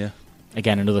Madrid. Yeah.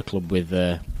 Again, another club with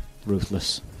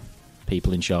ruthless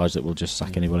people in charge that will just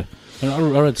sack anybody. I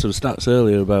read some stats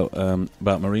earlier about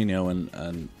Mourinho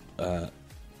and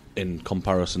in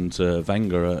comparison to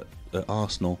Wenger at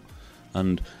Arsenal,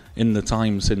 and in the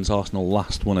time since Arsenal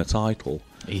last won a title,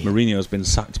 Mourinho has been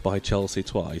sacked by Chelsea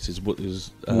twice. He's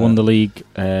won the league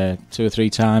 2 or 3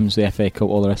 times, the FA Cup,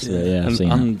 all the rest of it. Yeah, I've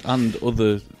seen that. And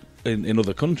other. In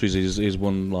other countries, he's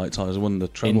won titles. Won the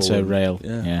treble.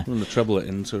 Interrail, won the treble at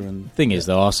Inter. And thing is,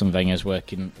 though, Arsene Wenger's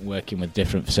working with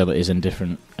different facilities and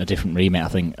a different remit.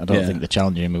 I don't think they're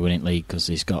challenging him with winning league because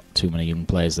he's got too many young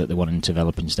players that they want him to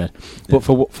develop instead. But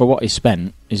for what he's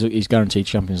spent, he's guaranteed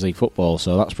Champions League football.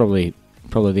 So that's probably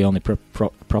the only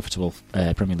profitable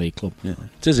Premier League club. Yeah.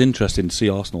 It is interesting to see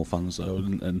Arsenal fans though,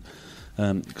 and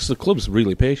because the club's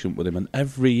really patient with him, and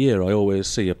every year I always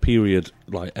see a period,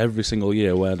 like every single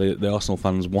year, where the Arsenal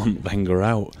fans want Wenger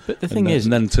out. But the thing is,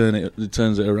 and then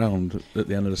turns it around at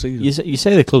the end of the season. You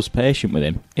say the club's patient with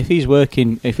him. If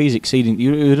he's exceeding,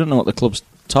 you don't know what the club's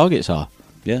targets are.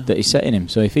 Yeah. That he's setting him.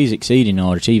 So if he's exceeding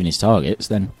or achieving his targets,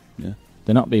 then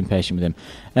they're not being patient with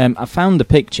him. I found the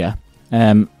picture.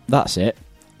 That's it.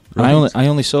 Right. And I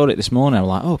only saw it this morning. I was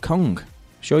like, oh, Kong.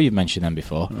 Sure, you've mentioned them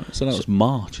before. Right, so that was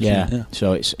March, isn't it?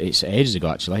 So it's ages ago,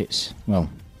 actually. It's, 9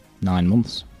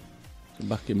 months.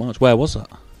 Back in March. Where was that?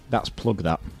 That's Plug,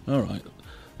 that. All right.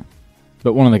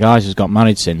 But one of the guys has got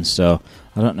married since, so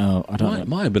I don't know. It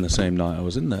might have been the same night I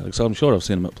was in there, because I'm sure I've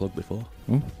seen him at Plug before.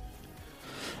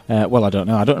 Well, I don't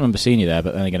know. I don't remember seeing you there,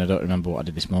 but then again, I don't remember what I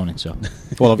did this morning. So,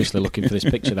 well, obviously looking for this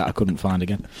picture that I couldn't find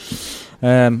again.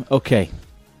 Okay.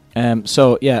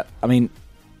 So, yeah, I mean,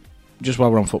 just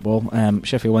while we're on football,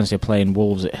 Sheffield Wednesday are playing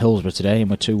Wolves at Hillsborough today, and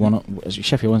we're 2-1 up.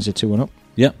 Sheffield Wednesday 2-1 up.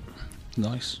 Yep.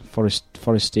 Nice.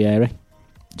 Forestieri,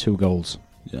 2 goals.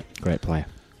 Yeah. Great player.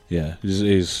 Yeah,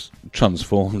 he's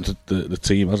transformed the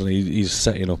team, hasn't he? He's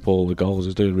setting up all the goals.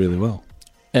 He's doing really well.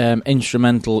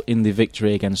 Instrumental in the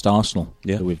victory against Arsenal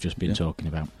that we've just been talking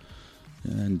about.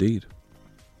 Yeah, indeed.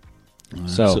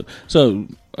 So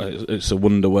it's a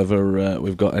wonder whether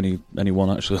we've got anyone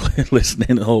actually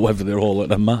listening, or whether they're all at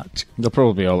the match. They'll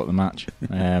probably be all at the match.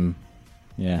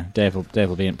 Dave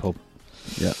will be in pub.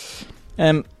 Yeah.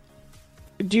 Are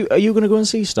you going to go and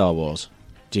see Star Wars?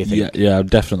 Do you think? Yeah, I'm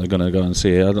definitely going to go and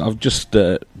see it. I've just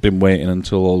been waiting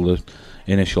until all the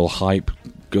initial hype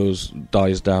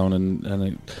dies down,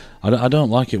 and I don't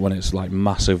like it when it's like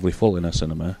massively full in a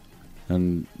cinema,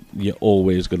 and you're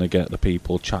always going to get the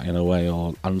people chatting away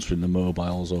or answering the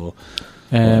mobiles or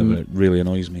whatever. It really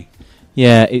annoys me.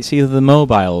 Yeah, it's either the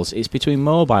mobiles. It's between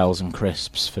mobiles and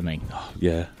crisps for me.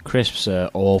 Yeah, crisps are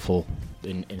awful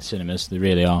in cinemas. They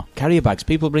really are. Carrier bags.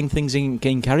 People bring things in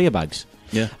carrier bags.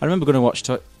 Yeah, I remember going to watch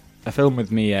a film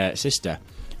with my sister,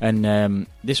 and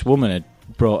this woman had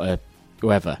brought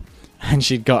whoever, and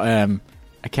she'd got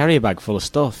a carrier bag full of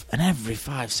stuff, and every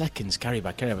 5 seconds, carrier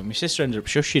bag. My sister ended up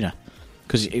shushing her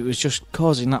because it was just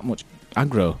causing that much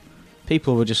aggro.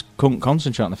 People couldn't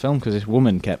concentrate on the film because this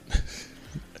woman kept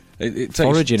it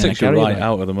foraging in a takes carrier you right bag.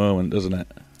 out of the moment, doesn't it?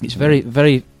 It's very,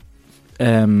 very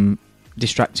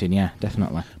distracting. Yeah,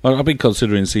 definitely. Well, I've been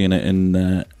considering seeing it in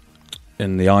the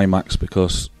IMAX,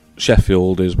 because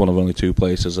Sheffield is one of only 2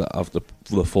 places that have the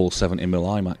full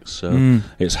 70mm IMAX. So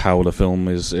it's how the film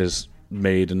is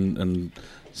made and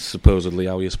supposedly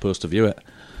how you're supposed to view it.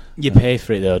 You pay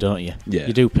for it though, don't you? Yeah,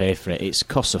 you do pay for it. It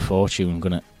costs a fortune.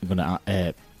 Gonna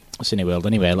Cineworld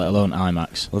anyway, let alone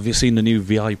IMAX. Well, have you seen the new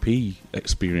VIP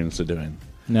experience they're doing?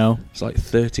 No. It's like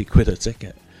 £30 a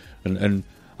ticket, and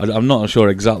I'm not sure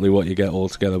exactly what you get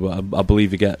altogether, but I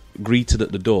believe you get greeted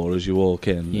at the door as you walk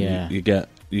in. Yeah.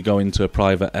 You go into a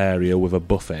private area with a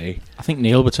buffet. I think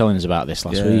Neil was telling us about this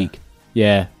last week.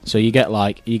 Yeah. So you get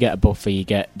a buffet, you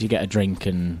get a drink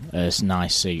and a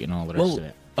nice seat and all the rest of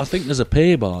it. I think there's a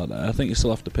pay bar there. I think you still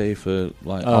have to pay for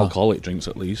alcoholic drinks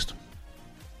at least.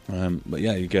 But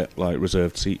yeah, you get like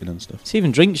reserved seating and stuff. It's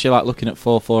even drinks you're like looking at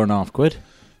 £4.50.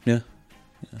 Yeah.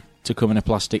 To come in a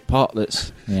plastic pot.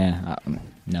 That's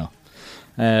no.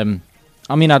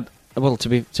 I mean, to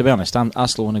be honest, I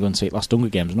still want to go and see it. Last Hunger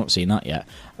Games, I've not seen that yet.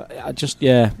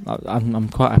 I'm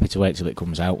quite happy to wait till it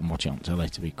comes out and watch it on telly.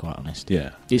 To be quite honest,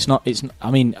 yeah, it's not. I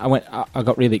mean, I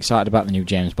got really excited about the new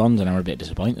James Bond, and I was a bit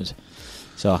disappointed.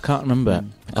 So I can't remember.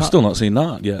 I've still not seen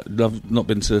that yet. I've not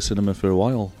been to the cinema for a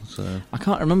while, so I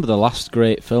can't remember the last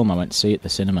great film I went to see at the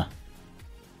cinema.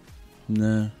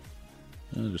 No,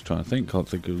 I'm just trying to think. Can't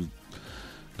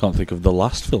think of the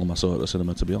last film I saw at the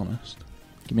cinema, to be honest.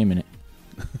 Give me a minute.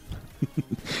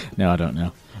 No, I don't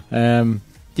know.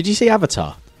 Did you see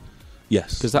Avatar?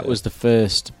 Yes, because that was the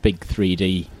first big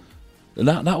 3D. And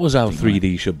that was how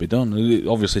 3D should be done. It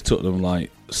obviously took them like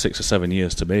 6 or 7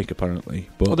 years to make, apparently.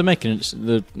 But well, they're making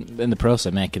in the process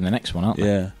of making the next one, aren't they?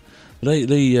 Yeah.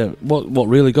 What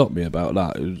really got me about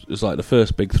that was like the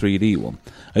first big 3D one.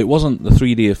 It wasn't the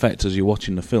 3D effect as you're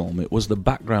watching the film, it was the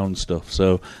background stuff.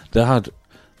 So they had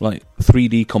like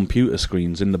 3D computer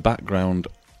screens in the background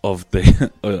of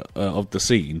the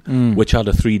scene, which had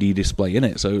a 3D display in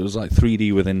it. So it was like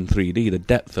 3D within 3D. The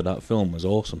depth of that film was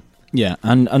awesome. Yeah,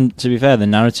 and to be fair, the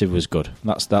narrative was good.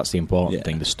 That's the important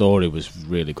thing. The story was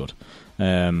really good.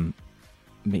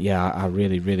 Yeah, I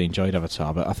really, really enjoyed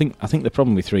Avatar. But I think the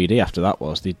problem with 3D after that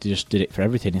was they just did it for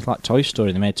everything. It's like Toy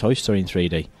Story. They made Toy Story in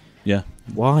 3D. Yeah.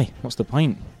 Why? What's the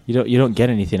point? You don't get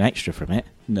anything extra from it.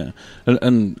 No,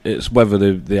 and it's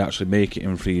whether they actually make it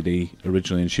in 3D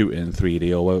originally and shoot it in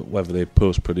 3D, or whether they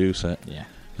post-produce it. Yeah.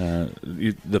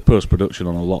 The post-production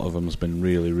on a lot of them has been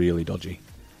really, really dodgy.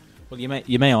 Well, you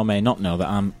may or may not know that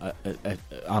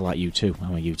I like U2.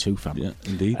 I'm a U2 fan. Yeah,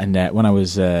 indeed. And when I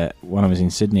was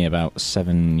in Sydney about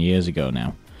 7 years ago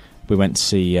now, we went to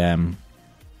see U2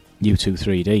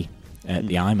 3D at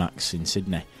the IMAX in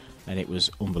Sydney, and it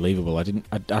was unbelievable. I'd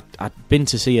been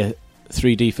to see a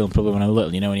 3D film probably when I was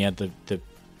little. You know, when you had the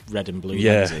red and blue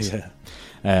lenses.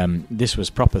 Yeah. This was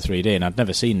proper 3D, and I'd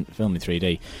never seen film in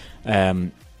 3D,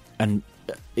 and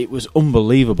it was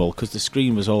unbelievable because the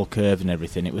screen was all curved and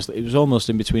everything. It was almost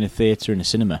in between a theatre and a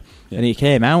cinema, and it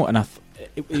came out, and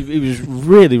it was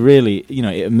really, really, you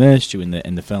know, it immersed you in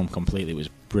the film completely. It was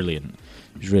brilliant.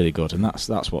 It was really good, and that's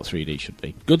what 3D should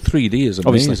be. Good 3D is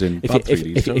amazing.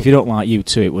 If you don't like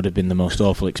U2, it would have been the most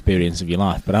awful experience of your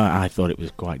life. But I thought it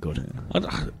was quite good.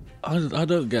 I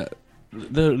don't get.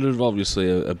 They're obviously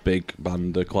a big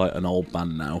band. They're quite an old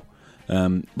band now.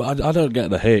 But I don't get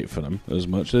the hate for them as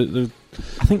much.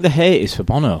 I think the hate is for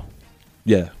Bono.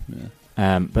 Yeah.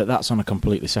 But that's on a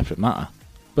completely separate matter.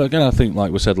 But again, I think,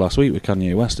 like we said last week with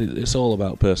Kanye West, it's all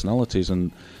about personalities,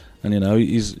 and you know,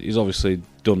 he's obviously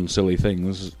done silly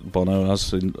things. Bono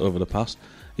has over the past.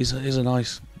 He's a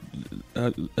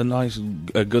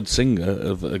good singer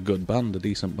of a good band, a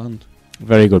decent band.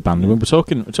 Very good band. We're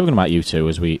talking about U2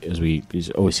 as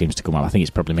it always seems to come up. I think it's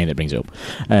probably me that brings it up.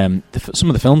 Some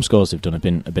of the film scores they've done have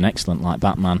been excellent, like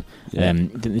Batman. Yeah.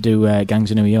 Didn't they do Gangs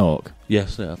of New York?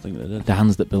 Yes, I think they did. The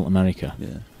Hands That Built America.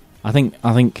 Yeah. I think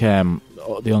the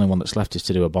only one that's left is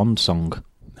to do a Bond song.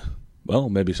 Well,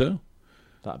 maybe so.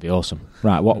 That'd be awesome.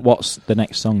 Right, what's the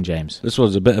next song, James? This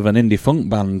was a bit of an indie funk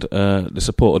band. They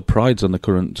supported Pride's on the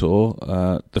current tour.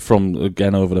 They're from,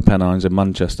 again, over the Pennines in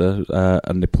Manchester,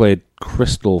 and they played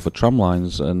Crystal for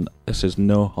Tramlines, and this is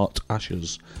No Hot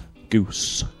Ashes,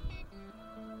 Goose.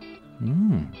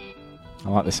 I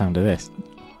like the sound of this.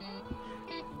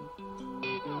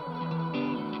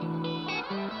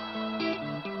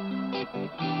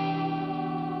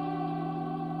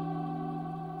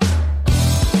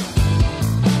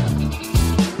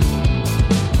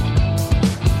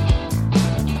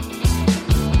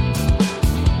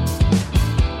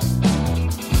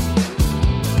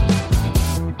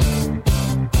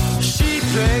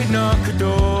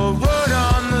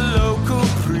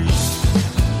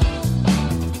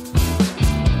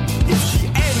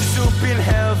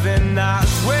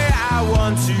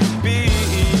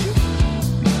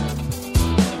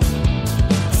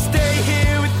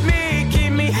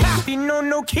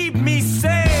 Keep me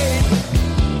sane.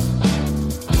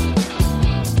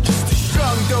 Just a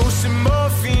strong dose of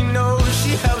morphine, no, she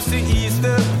helps to ease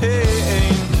the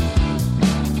pain.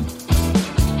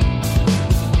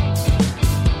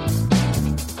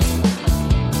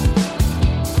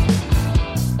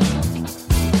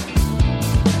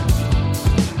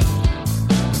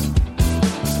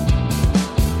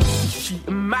 Is she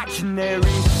imaginary?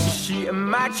 Is she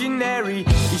imaginary?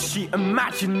 Is she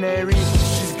imaginary?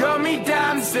 She's got me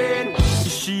dancing.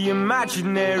 Is she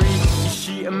imaginary? Is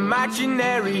she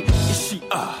imaginary? Is she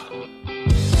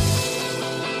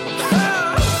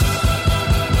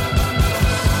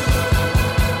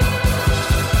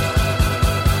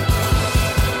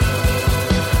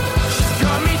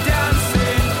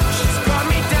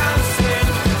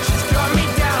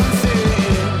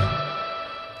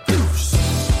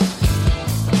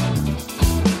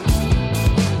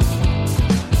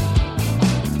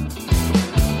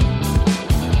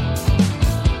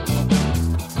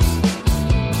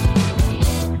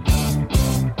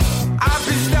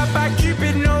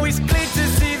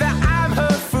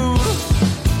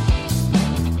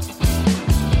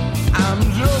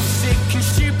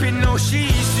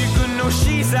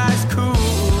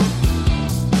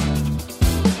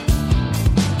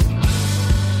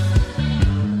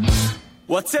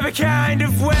whatever kind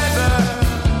of weather.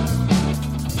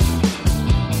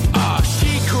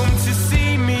 She come to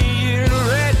see me in a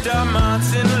red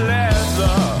Martin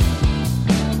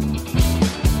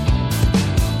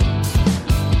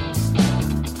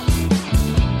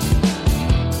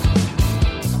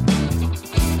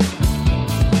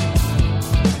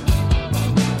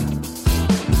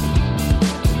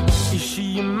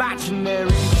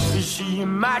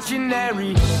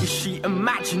imaginary? Is she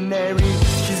imaginary?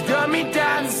 She's got me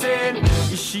dancing.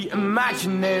 Is she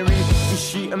imaginary? Is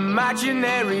she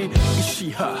imaginary? Is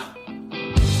she her?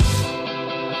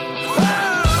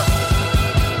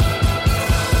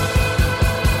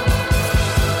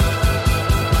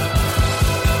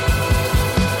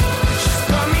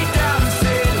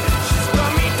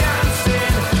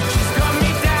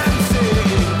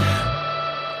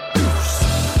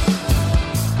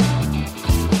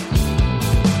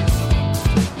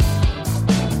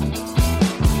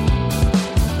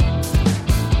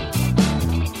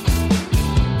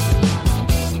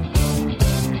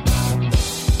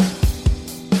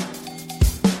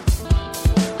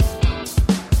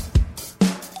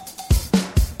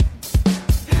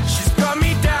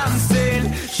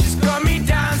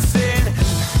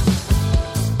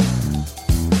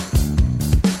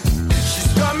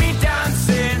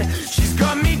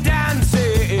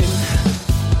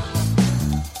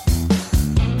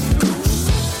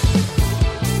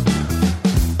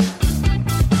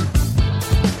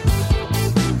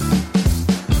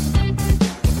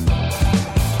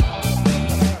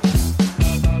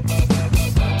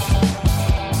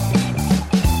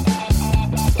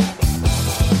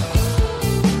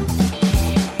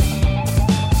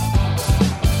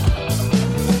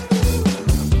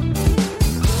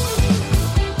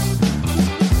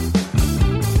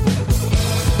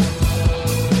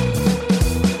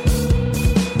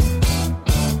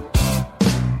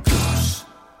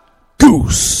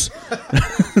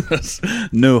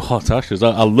 No Hot Ashes.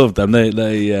 I love them.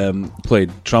 They played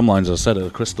Tramlines, as I said, at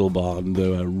the Crystal Bar, and they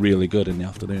were really good in the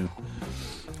afternoon.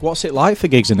 What's it like for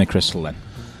gigs in the Crystal then?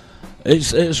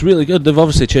 It's really good. They've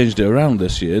obviously changed it around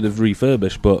this year. They've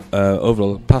refurbished, but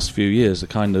over the past few years, they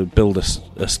kind of build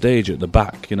a stage at the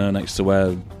back, next to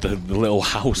where the little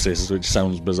house is, which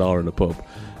sounds bizarre in a pub.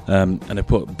 And they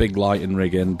put big lighting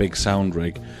rig in, big sound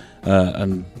rig,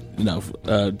 and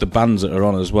the bands that are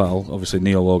on as well. Obviously,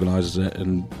 Neil organises it,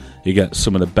 and you get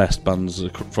some of the best bands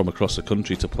from across the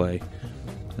country to play.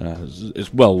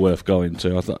 It's well worth going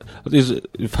to. I thought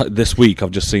this week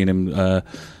I've just seen him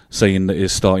saying that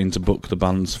he's starting to book the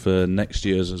bands for next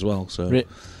year's as well. So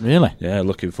really, yeah,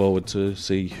 looking forward to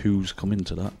see who's coming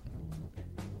to that.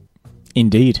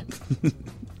 Indeed.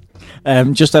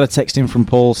 Just had a text in from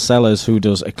Paul Sellers, who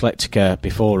does Eclectica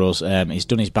before us. He's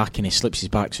done his back and he slips his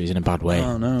back, so he's in a bad way.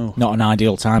 Oh no! Not an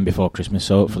ideal time before Christmas,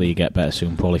 so hopefully you get better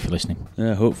soon, Paul, if you're listening.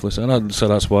 Yeah, hopefully so. So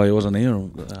that's why he wasn't here.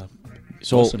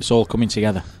 It's all coming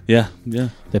together. Yeah.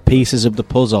 The pieces of the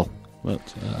puzzle. But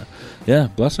yeah,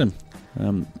 bless him.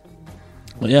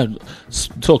 But yeah,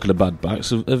 talking of bad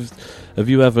backs, have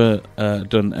you ever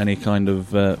done any kind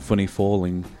of funny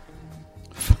falling?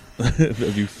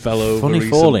 Have you fell over funny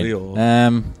recently?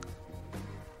 Falling?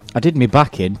 I did my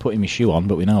back in, putting my shoe on,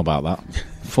 but we know about that.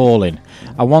 Falling.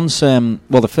 I once,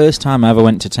 the first time I ever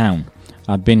went to town,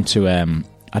 I'd been to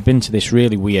this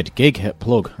really weird gig at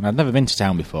Plug, and I'd never been to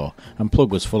town before, and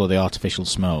Plug was full of the artificial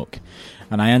smoke,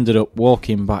 and I ended up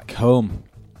walking back home,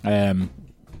 and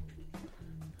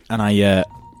I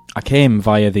came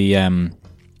via the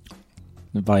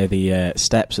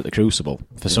steps at the Crucible.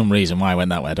 For some reason, why I went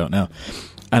that way, I don't know.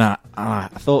 And I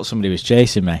thought somebody was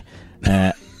chasing me.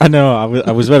 I know,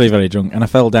 I was very, very drunk, and I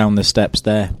fell down the steps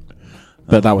there.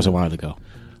 But that was a while ago.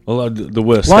 Well, the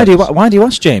worst. Why do you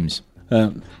ask, James?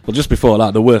 Well, just before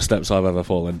that, the worst steps I've ever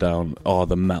fallen down are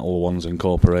the metal ones in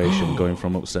Corporation, going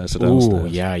from upstairs to downstairs. Oh,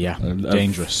 yeah,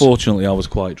 dangerous. Fortunately, I was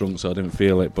quite drunk, so I didn't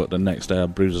feel it. But the next day, I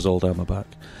had bruises all down my back.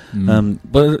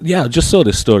 But yeah, I just saw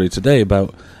this story today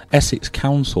about Essex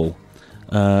Council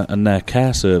and their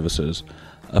care services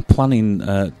are planning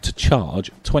to charge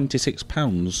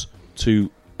 £26 to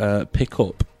pick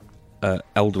up an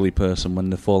elderly person when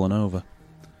they've fallen over,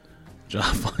 which I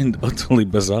find utterly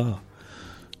bizarre.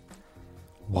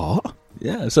 What?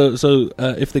 Yeah, so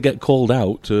if they get called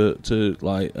out to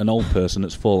like an old person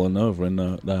that's fallen over in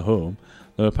their home,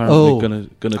 they're apparently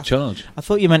going to charge. I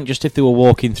thought you meant just if they were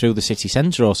walking through the city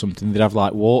centre or something, they'd have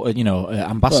like water,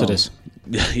 ambassadors.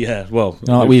 Yeah, well,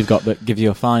 like we've got that give you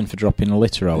a fine for dropping a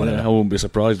litter or whatever. I wouldn't be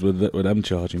surprised with them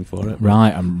charging for it.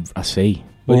 Right, I see.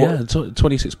 Well, yeah,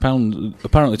 £26.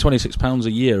 Apparently, £26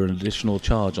 a year, an additional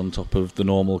charge on top of the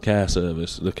normal care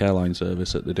service, the care line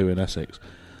service that they do in Essex.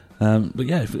 But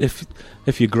yeah,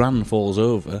 if your gran falls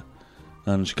over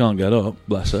and she can't get up,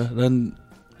 bless her, then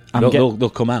they'll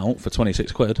come out for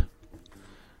 £26.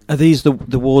 Are these the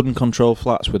warden control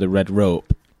flats with a red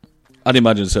rope? I'd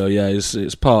imagine so. Yeah,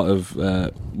 it's part of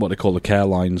what they call the care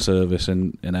line service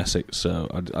in Essex. So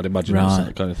I'd imagine it's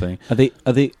that kind of thing. Are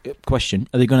they question?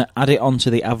 Are they going to add it on to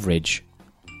the average,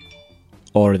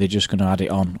 or are they just going to add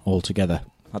it on altogether?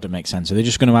 That doesn't make sense. Are they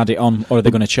just going to add it on, or are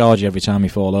they going to charge you every time you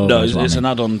fall over? No, it's an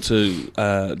add-on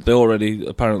to... they already...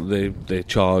 Apparently, they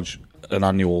charge an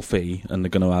annual fee, and they're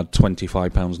going to add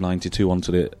 £25.92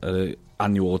 onto the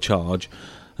annual charge.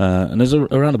 And there's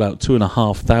around about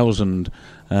 2,500...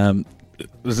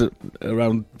 there's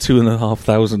around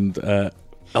 2,500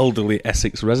 elderly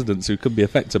Essex residents who could be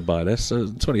affected by this. So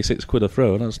 26 quid a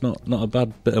throw, that's not a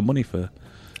bad bit of money for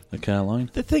a car line.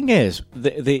 The thing is,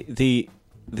 the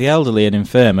elderly and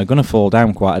infirm are going to fall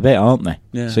down quite a bit, aren't they?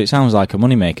 Yeah. So it sounds like a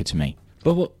moneymaker to me.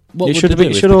 But what it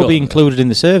should all be included in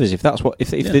the service if that's what...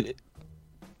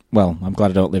 Well, I'm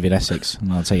glad I don't live in Essex,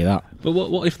 and I'll tell you that. But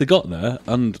what if they got there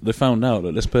and they found out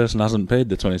that this person hasn't paid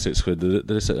the 26 quid? Did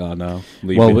they say, oh no,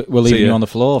 we're leaving you on the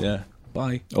floor? Yeah,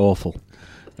 bye. Awful.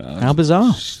 How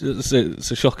bizarre. It's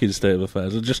a shocking state of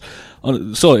affairs.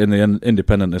 I saw it in the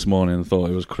Independent this morning and thought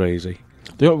it was crazy.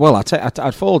 Well,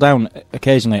 I'd fall down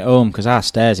occasionally at home because our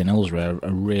stairs in Hillsborough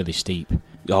are really steep.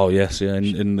 Oh yes, yeah,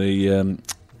 in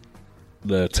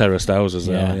the terraced houses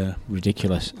there. Yeah,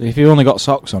 ridiculous. If you've only got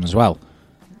socks on as well.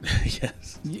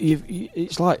 Yes,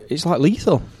 it's like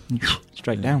lethal.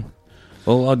 Straight down.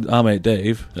 Well, our mate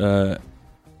Dave,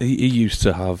 he used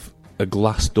to have a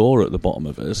glass door at the bottom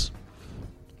of his,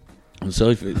 and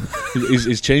so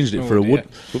he's changed it for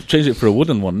a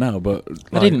wooden one now. But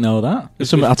I didn't know that.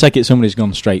 I'll take it somebody's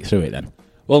gone straight through it then.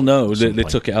 Well, no, they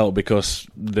took it out because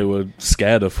they were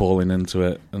scared of falling into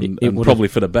it, and probably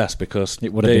for the best because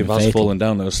Dave has fallen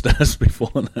down those stairs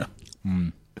before now.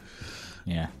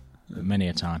 Yeah. Many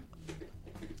a time.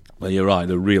 Well, you're right.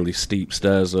 They're really steep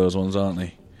stairs, those ones, aren't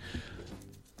they?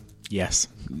 Yes.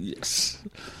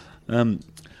 We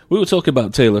were talking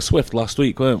about Taylor Swift last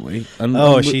week, weren't we?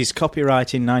 She's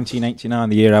copyrighting 1989,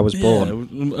 the year I was born.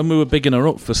 And we were bigging her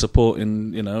up for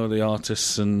supporting, the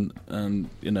artists and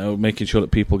making sure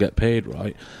that people get paid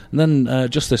right. And then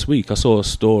just this week, I saw a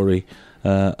story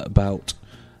about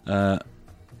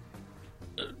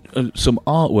some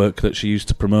artwork that she used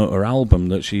to promote her album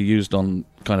that she used on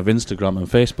kind of Instagram and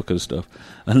Facebook and stuff,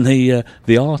 and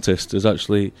the artist has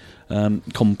actually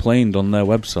complained on their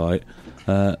website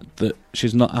that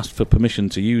she's not asked for permission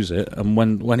to use it, and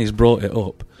when he's brought it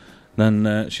up,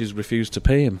 then she's refused to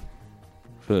pay him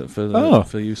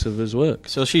for use of his work.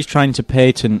 So she's trying to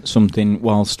patent something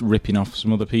whilst ripping off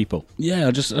some other people. Yeah,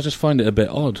 I just find it a bit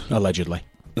odd. Allegedly,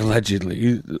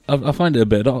 I find it a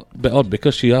bit odd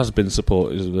because she has been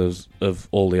supportive of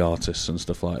all the artists and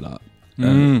stuff like that.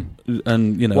 And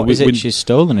what is it she's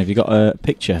stolen? Have you got a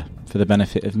picture for the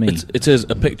benefit of me? It is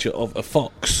a picture of a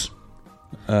fox,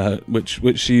 which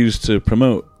she used to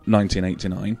promote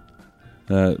 1989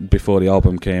 before the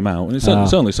album came out, and it's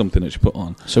only something that she put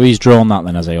on. So he's drawn that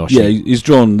then, has he? Or yeah, he's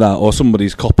drawn that, or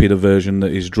somebody's copied a version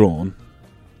that he's drawn.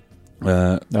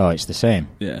 It's the same.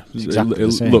 Yeah, exactly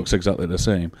it looks exactly the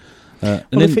same.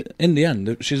 In the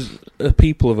end,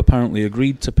 people have apparently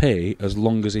agreed to pay as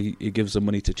long as he gives the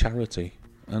money to charity.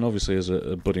 And obviously, as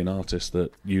a budding artist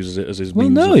that uses it as his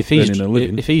means of earning a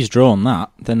living. If he's drawn that,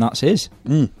 then that's his.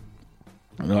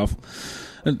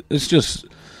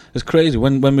 It's crazy.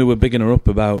 When we were bigging her up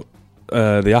about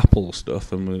the Apple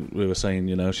stuff, and we were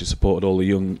saying, she supported all the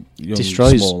young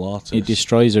small artists. It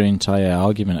destroys her entire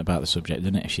argument about the subject,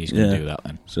 doesn't it, if she's going to do that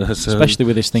then? Especially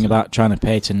with this thing about trying to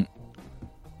patent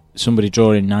somebody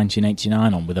drawing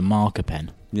 1989 on with a marker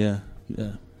pen. Yeah.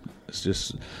 It's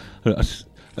just...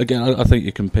 Again, I think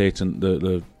you can patent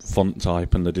the font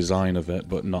type and the design of it,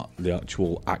 but not the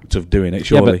actual act of doing it,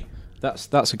 surely. Yeah, but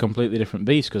that's a completely different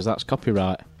beast, because that's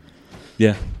copyright.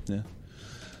 Yeah.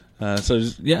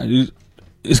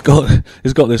 It's got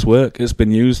this work, it's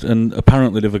been used, and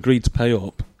apparently they've agreed to pay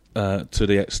up to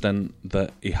the extent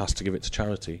that he has to give it to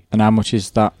charity. And how much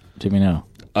is that, do we know?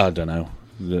 I don't know.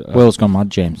 World's gone mad,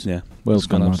 James. Yeah, world's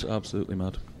gone mad. Absolutely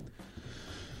mad.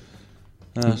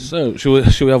 So,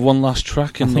 should we have one last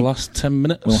track in the last 10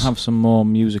 minutes? We'll have some more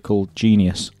musical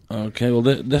genius. Okay, well,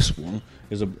 this one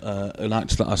is an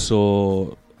act that I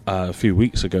saw a few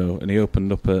weeks ago, and he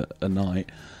opened up a night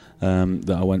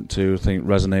that I went to. I think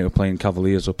Resonate were playing,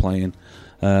 Cavaliers were playing,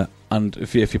 and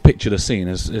if you picture the scene,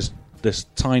 is this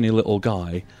tiny little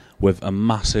guy with a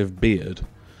massive beard.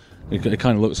 It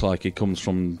kind of looks like he comes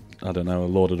from, I don't know, a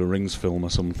Lord of the Rings film or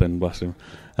something, bless him.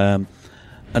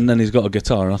 And then he's got a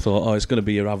guitar, and I thought, it's going to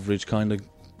be your average kind of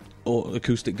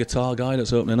acoustic guitar guy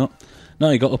that's opening up. No,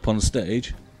 he got up on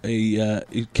stage, he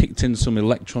kicked in some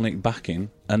electronic backing,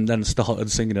 and then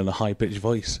started singing in a high-pitched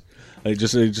voice. It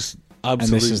just absolutely... And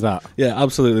this is that? Yeah,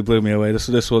 absolutely blew me away.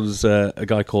 This one's a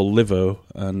guy called Livo,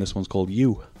 and this one's called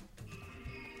You.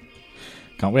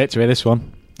 Can't wait to hear this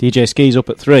one. DJ Ski's up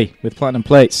at 3 with Platinum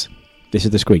Plates. This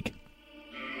is The Squeak.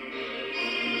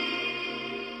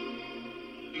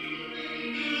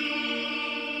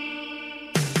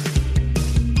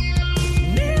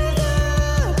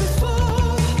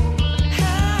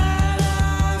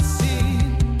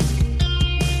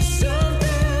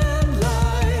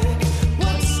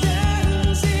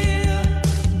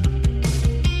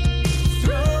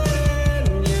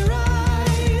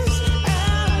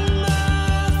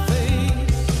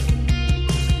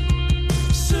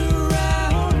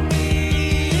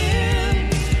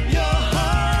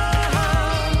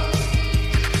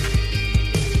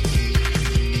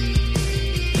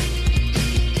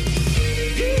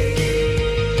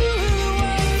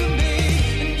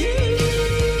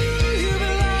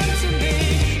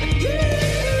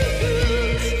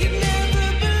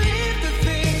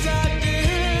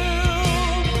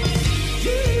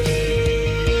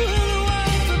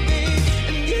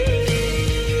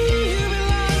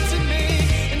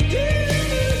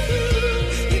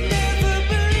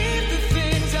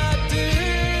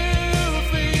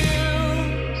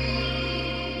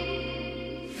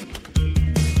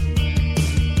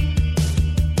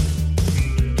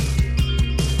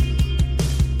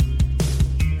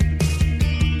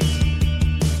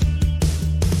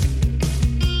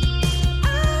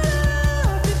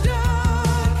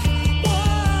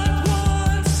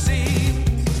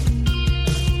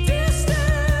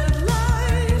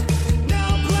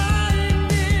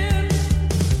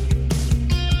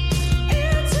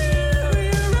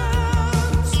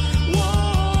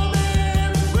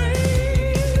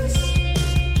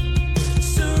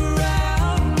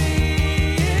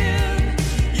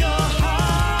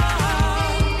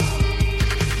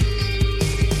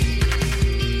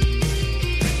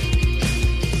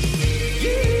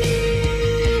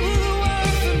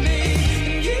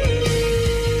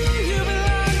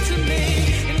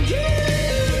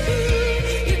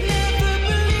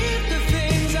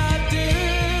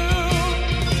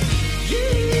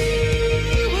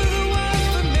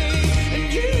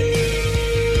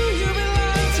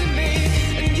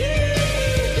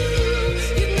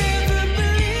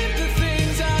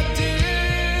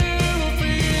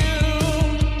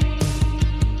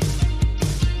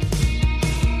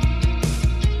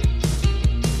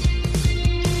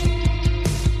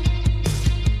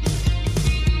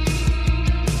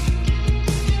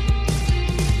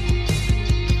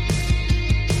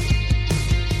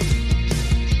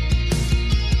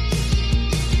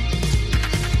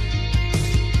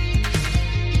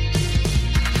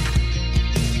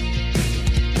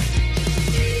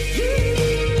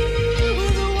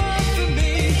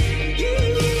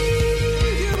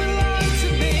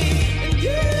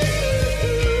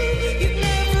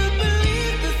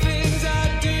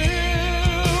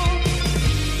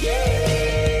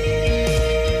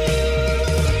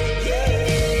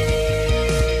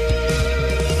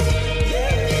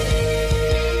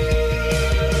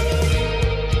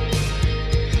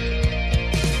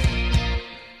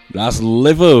 That's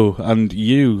Livo, and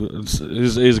you.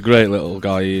 He's a great little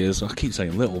guy, he is. I keep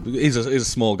saying little, but he's a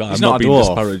small guy. He's I'm not not a being dwarf.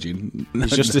 disparaging.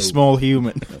 He's just a small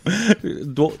human.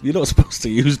 You're not supposed to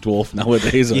use dwarf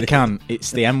nowadays, are You can. It's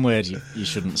the M word you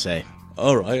shouldn't say.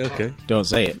 All right, okay. Don't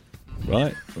say it.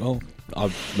 Right, well,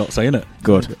 I'm not saying it.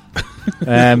 Good.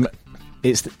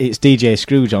 It's DJ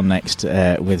Scrooge on next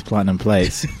with Platinum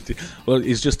Plates. Well,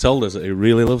 he's just told us that he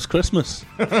really loves Christmas.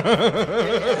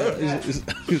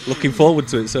 He's looking forward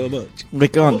to it so much. We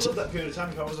can't. that period of time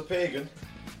if I was a pagan.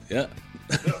 Yeah.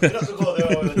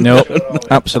 No,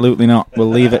 absolutely not. We'll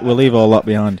leave it. We'll leave all that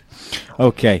behind.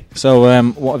 Okay. So,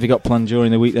 what have you got planned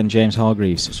during the week then, James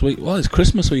Hargreaves? Sweet. Well, it's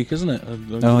Christmas week, isn't it?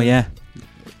 Oh yeah.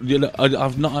 You know,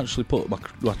 I've not actually put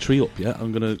my tree up yet.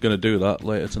 I'm gonna do that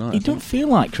later tonight. You don't feel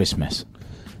like Christmas.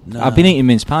 No. I've been eating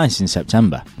mince pies since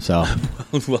September, so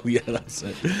well, yeah, that's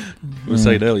it. We were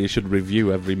saying earlier, you should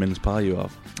review every mince pie you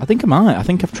have. I think I might. I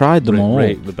think I've tried them all.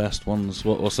 Rate the best ones.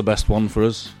 What's the best one for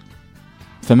us?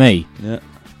 For me, Yeah.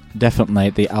 definitely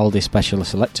the Aldi Special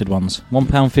Selected ones.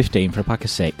 £1.15 for a pack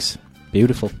of 6.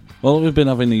 Beautiful. Well, we've been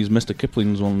having these Mr.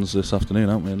 Kipling's ones this afternoon,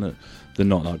 haven't we? And they're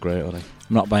not that great, are they?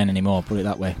 I'm not buying any more, put it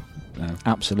that way. No.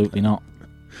 Absolutely not.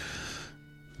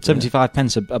 75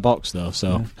 pence a box, though,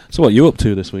 so... Yeah. So what are you up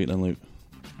to this week then, Luke?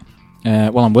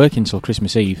 Well, I'm working till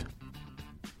Christmas Eve.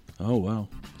 Oh, wow.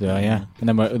 So, yeah. And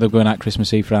then they're going out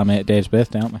Christmas Eve for our mate Dave's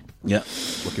birthday, aren't we? Yeah.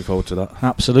 Looking forward to that.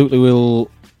 Absolutely,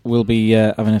 we'll be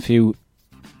having a few...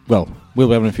 Well, we'll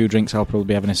be having a few drinks. I'll probably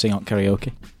be having a sing-out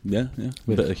karaoke. Yeah, yeah.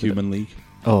 A bit of Human League.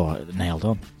 Oh, nailed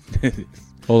on.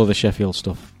 All of the Sheffield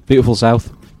stuff. Beautiful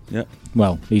South. Yeah.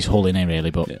 Well, he's Hull in here,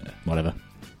 really, but whatever.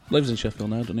 Lives in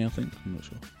Sheffield now, doesn't he, I think? I'm not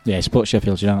sure. Yeah, he supports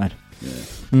Sheffield United.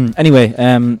 Yeah. Anyway,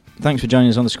 thanks for joining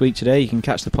us on The Squeak today. You can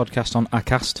catch the podcast on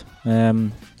Acast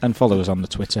and follow us on the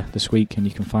Twitter, The Squeak, and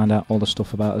you can find out all the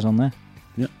stuff about us on there.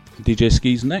 Yeah. DJ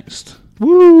Ski's next.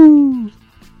 Woo!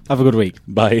 Have a good week.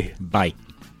 Bye. Bye.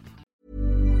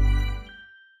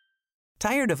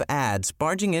 Tired of ads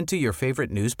barging into your favorite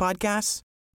news podcasts?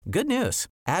 Good news.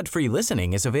 Ad-free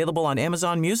listening is available on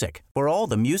Amazon Music for all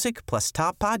the music plus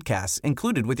top podcasts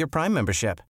included with your Prime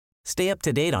membership. Stay up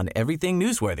to date on everything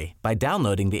newsworthy by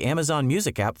downloading the Amazon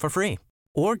Music app for free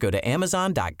or go to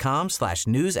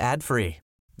amazon.com/news ad free.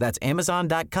 That's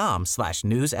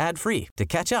amazon.com/news ad free to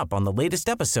catch up on the latest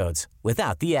episodes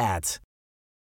without the ads.